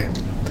this way.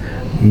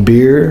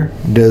 Beer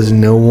does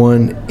no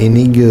one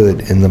any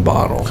good in the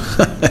bottle.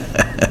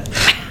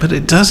 But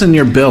it does in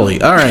your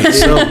belly. All right,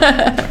 so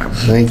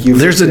thank you.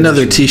 There's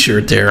another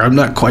T-shirt there. I'm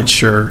not quite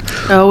sure.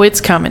 Oh, it's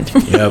coming.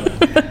 Yep.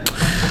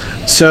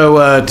 So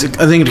I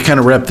think to kind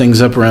of wrap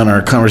things up around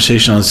our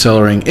conversation on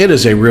cellaring, it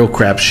is a real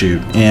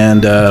crapshoot,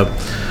 and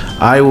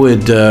I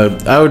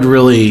would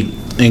really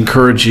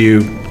encourage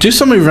you. Do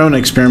some of your own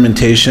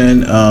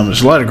experimentation.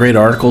 There's a lot of great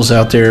articles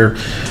out there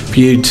for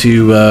you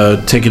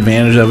to take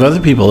advantage of. Other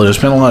people that have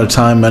spent a lot of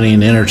time, money,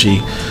 and energy.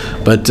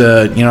 But,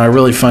 I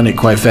really find it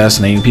quite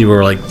fascinating. People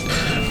are like,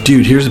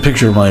 dude, here's a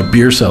picture of my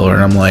beer cellar.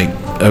 And I'm like,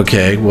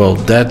 okay, well,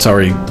 that's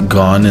already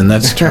gone and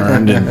that's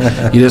turned.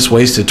 And you just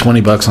wasted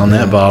 $20 on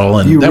that bottle.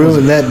 And you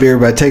ruined that beer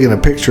by taking a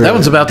picture of it. That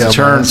one's about to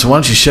turn, so why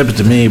don't you ship it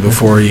to me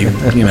before you,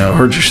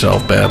 hurt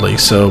yourself badly.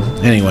 So,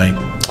 anyway.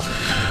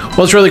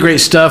 Well, it's really great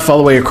stuff all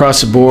the way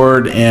across the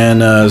board,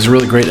 and it's a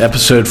really great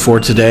episode for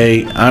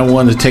today. I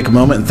want to take a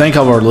moment and thank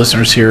all of our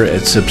listeners here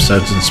at Sips,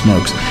 Suds, and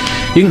Smokes.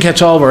 You can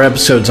catch all of our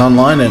episodes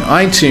online at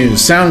iTunes,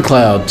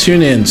 SoundCloud,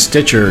 TuneIn,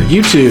 Stitcher,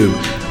 YouTube,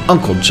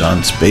 Uncle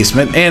John's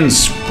Basement, and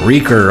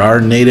Spreaker, our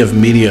native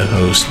media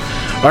host.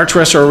 Our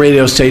terrestrial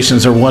radio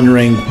stations are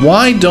wondering,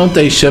 why don't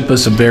they ship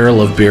us a barrel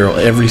of beer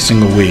every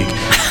single week?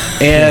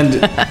 And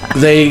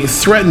they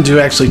threaten to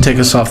actually take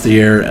us off the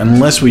air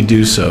unless we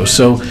do so.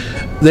 So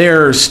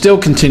they're still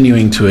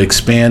continuing to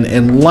expand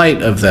in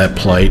light of that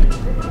plight.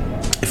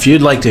 If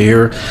you'd like to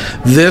hear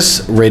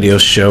this radio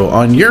show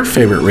on your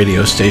favorite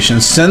radio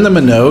station, send them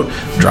a note,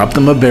 drop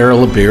them a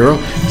barrel of beer,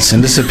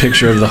 send us a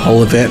picture of the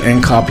whole event,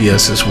 and copy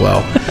us as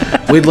well.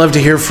 We'd love to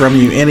hear from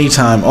you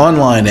anytime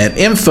online at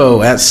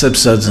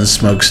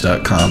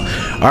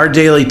info@sipsudsandsmokes.com. Our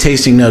daily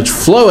tasting notes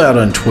flow out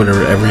on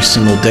Twitter every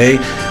single day.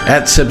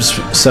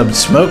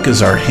 @SipsSudsSmoke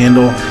is our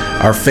handle.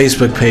 Our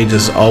Facebook page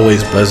is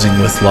always buzzing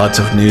with lots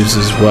of news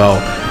as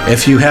well.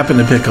 If you happen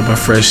to pick up a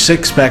fresh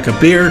six-pack of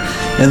beer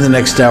in the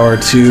next hour or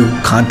two,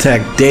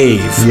 contact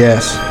Dave.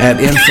 Yes. At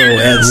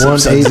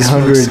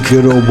info@1-800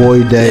 good old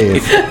boy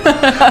Dave.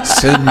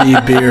 Send me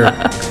beer.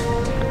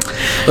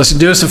 Listen,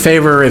 do us a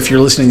favor if you're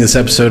listening to this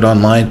episode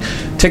online.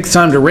 Take the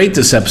time to rate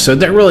this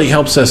episode. That really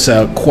helps us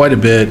out quite a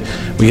bit.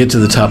 We get to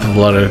the top of a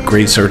lot of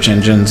great search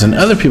engines, and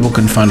other people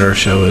can find our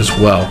show as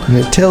well. And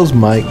it tells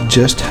Mike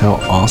just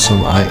how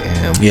awesome I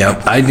am. Yeah,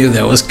 I knew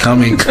that was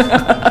coming.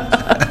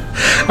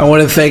 I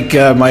want to thank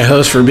my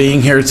host for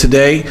being here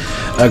today.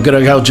 Good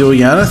old Gal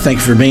Julieanna, thank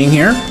you for being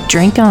here.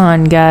 Drink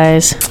on,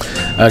 guys.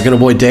 Good old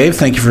boy Dave,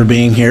 thank you for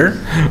being here.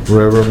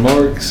 Reverend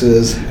Mark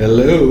says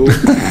hello.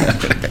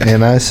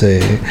 And I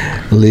say,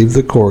 leave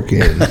the cork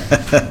in.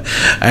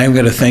 I am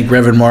going to thank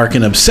Reverend Mark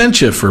in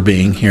absentia for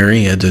being here.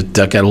 He had to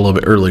duck out a little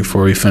bit early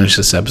before we finish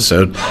this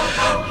episode.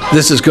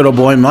 This is good old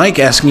boy Mike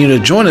asking you to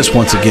join us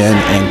once again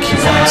and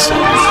keep on sipping.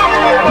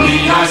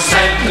 We are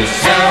Santa's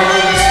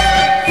shells,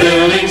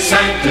 filling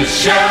Santa's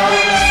shells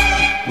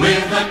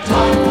with a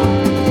top.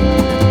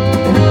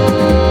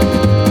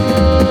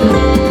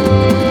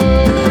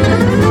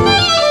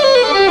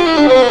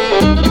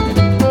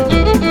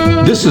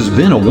 This has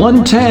been a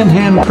one-tan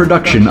hand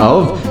production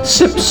of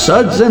Sips,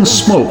 Suds, and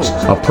Smokes,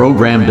 a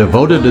program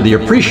devoted to the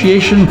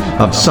appreciation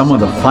of some of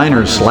the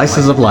finer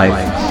slices of life.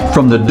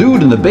 From the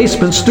Dude in the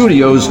Basement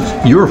Studios,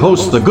 your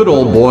hosts, the Good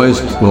Old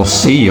Boys, will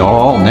see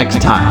y'all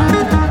next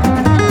time.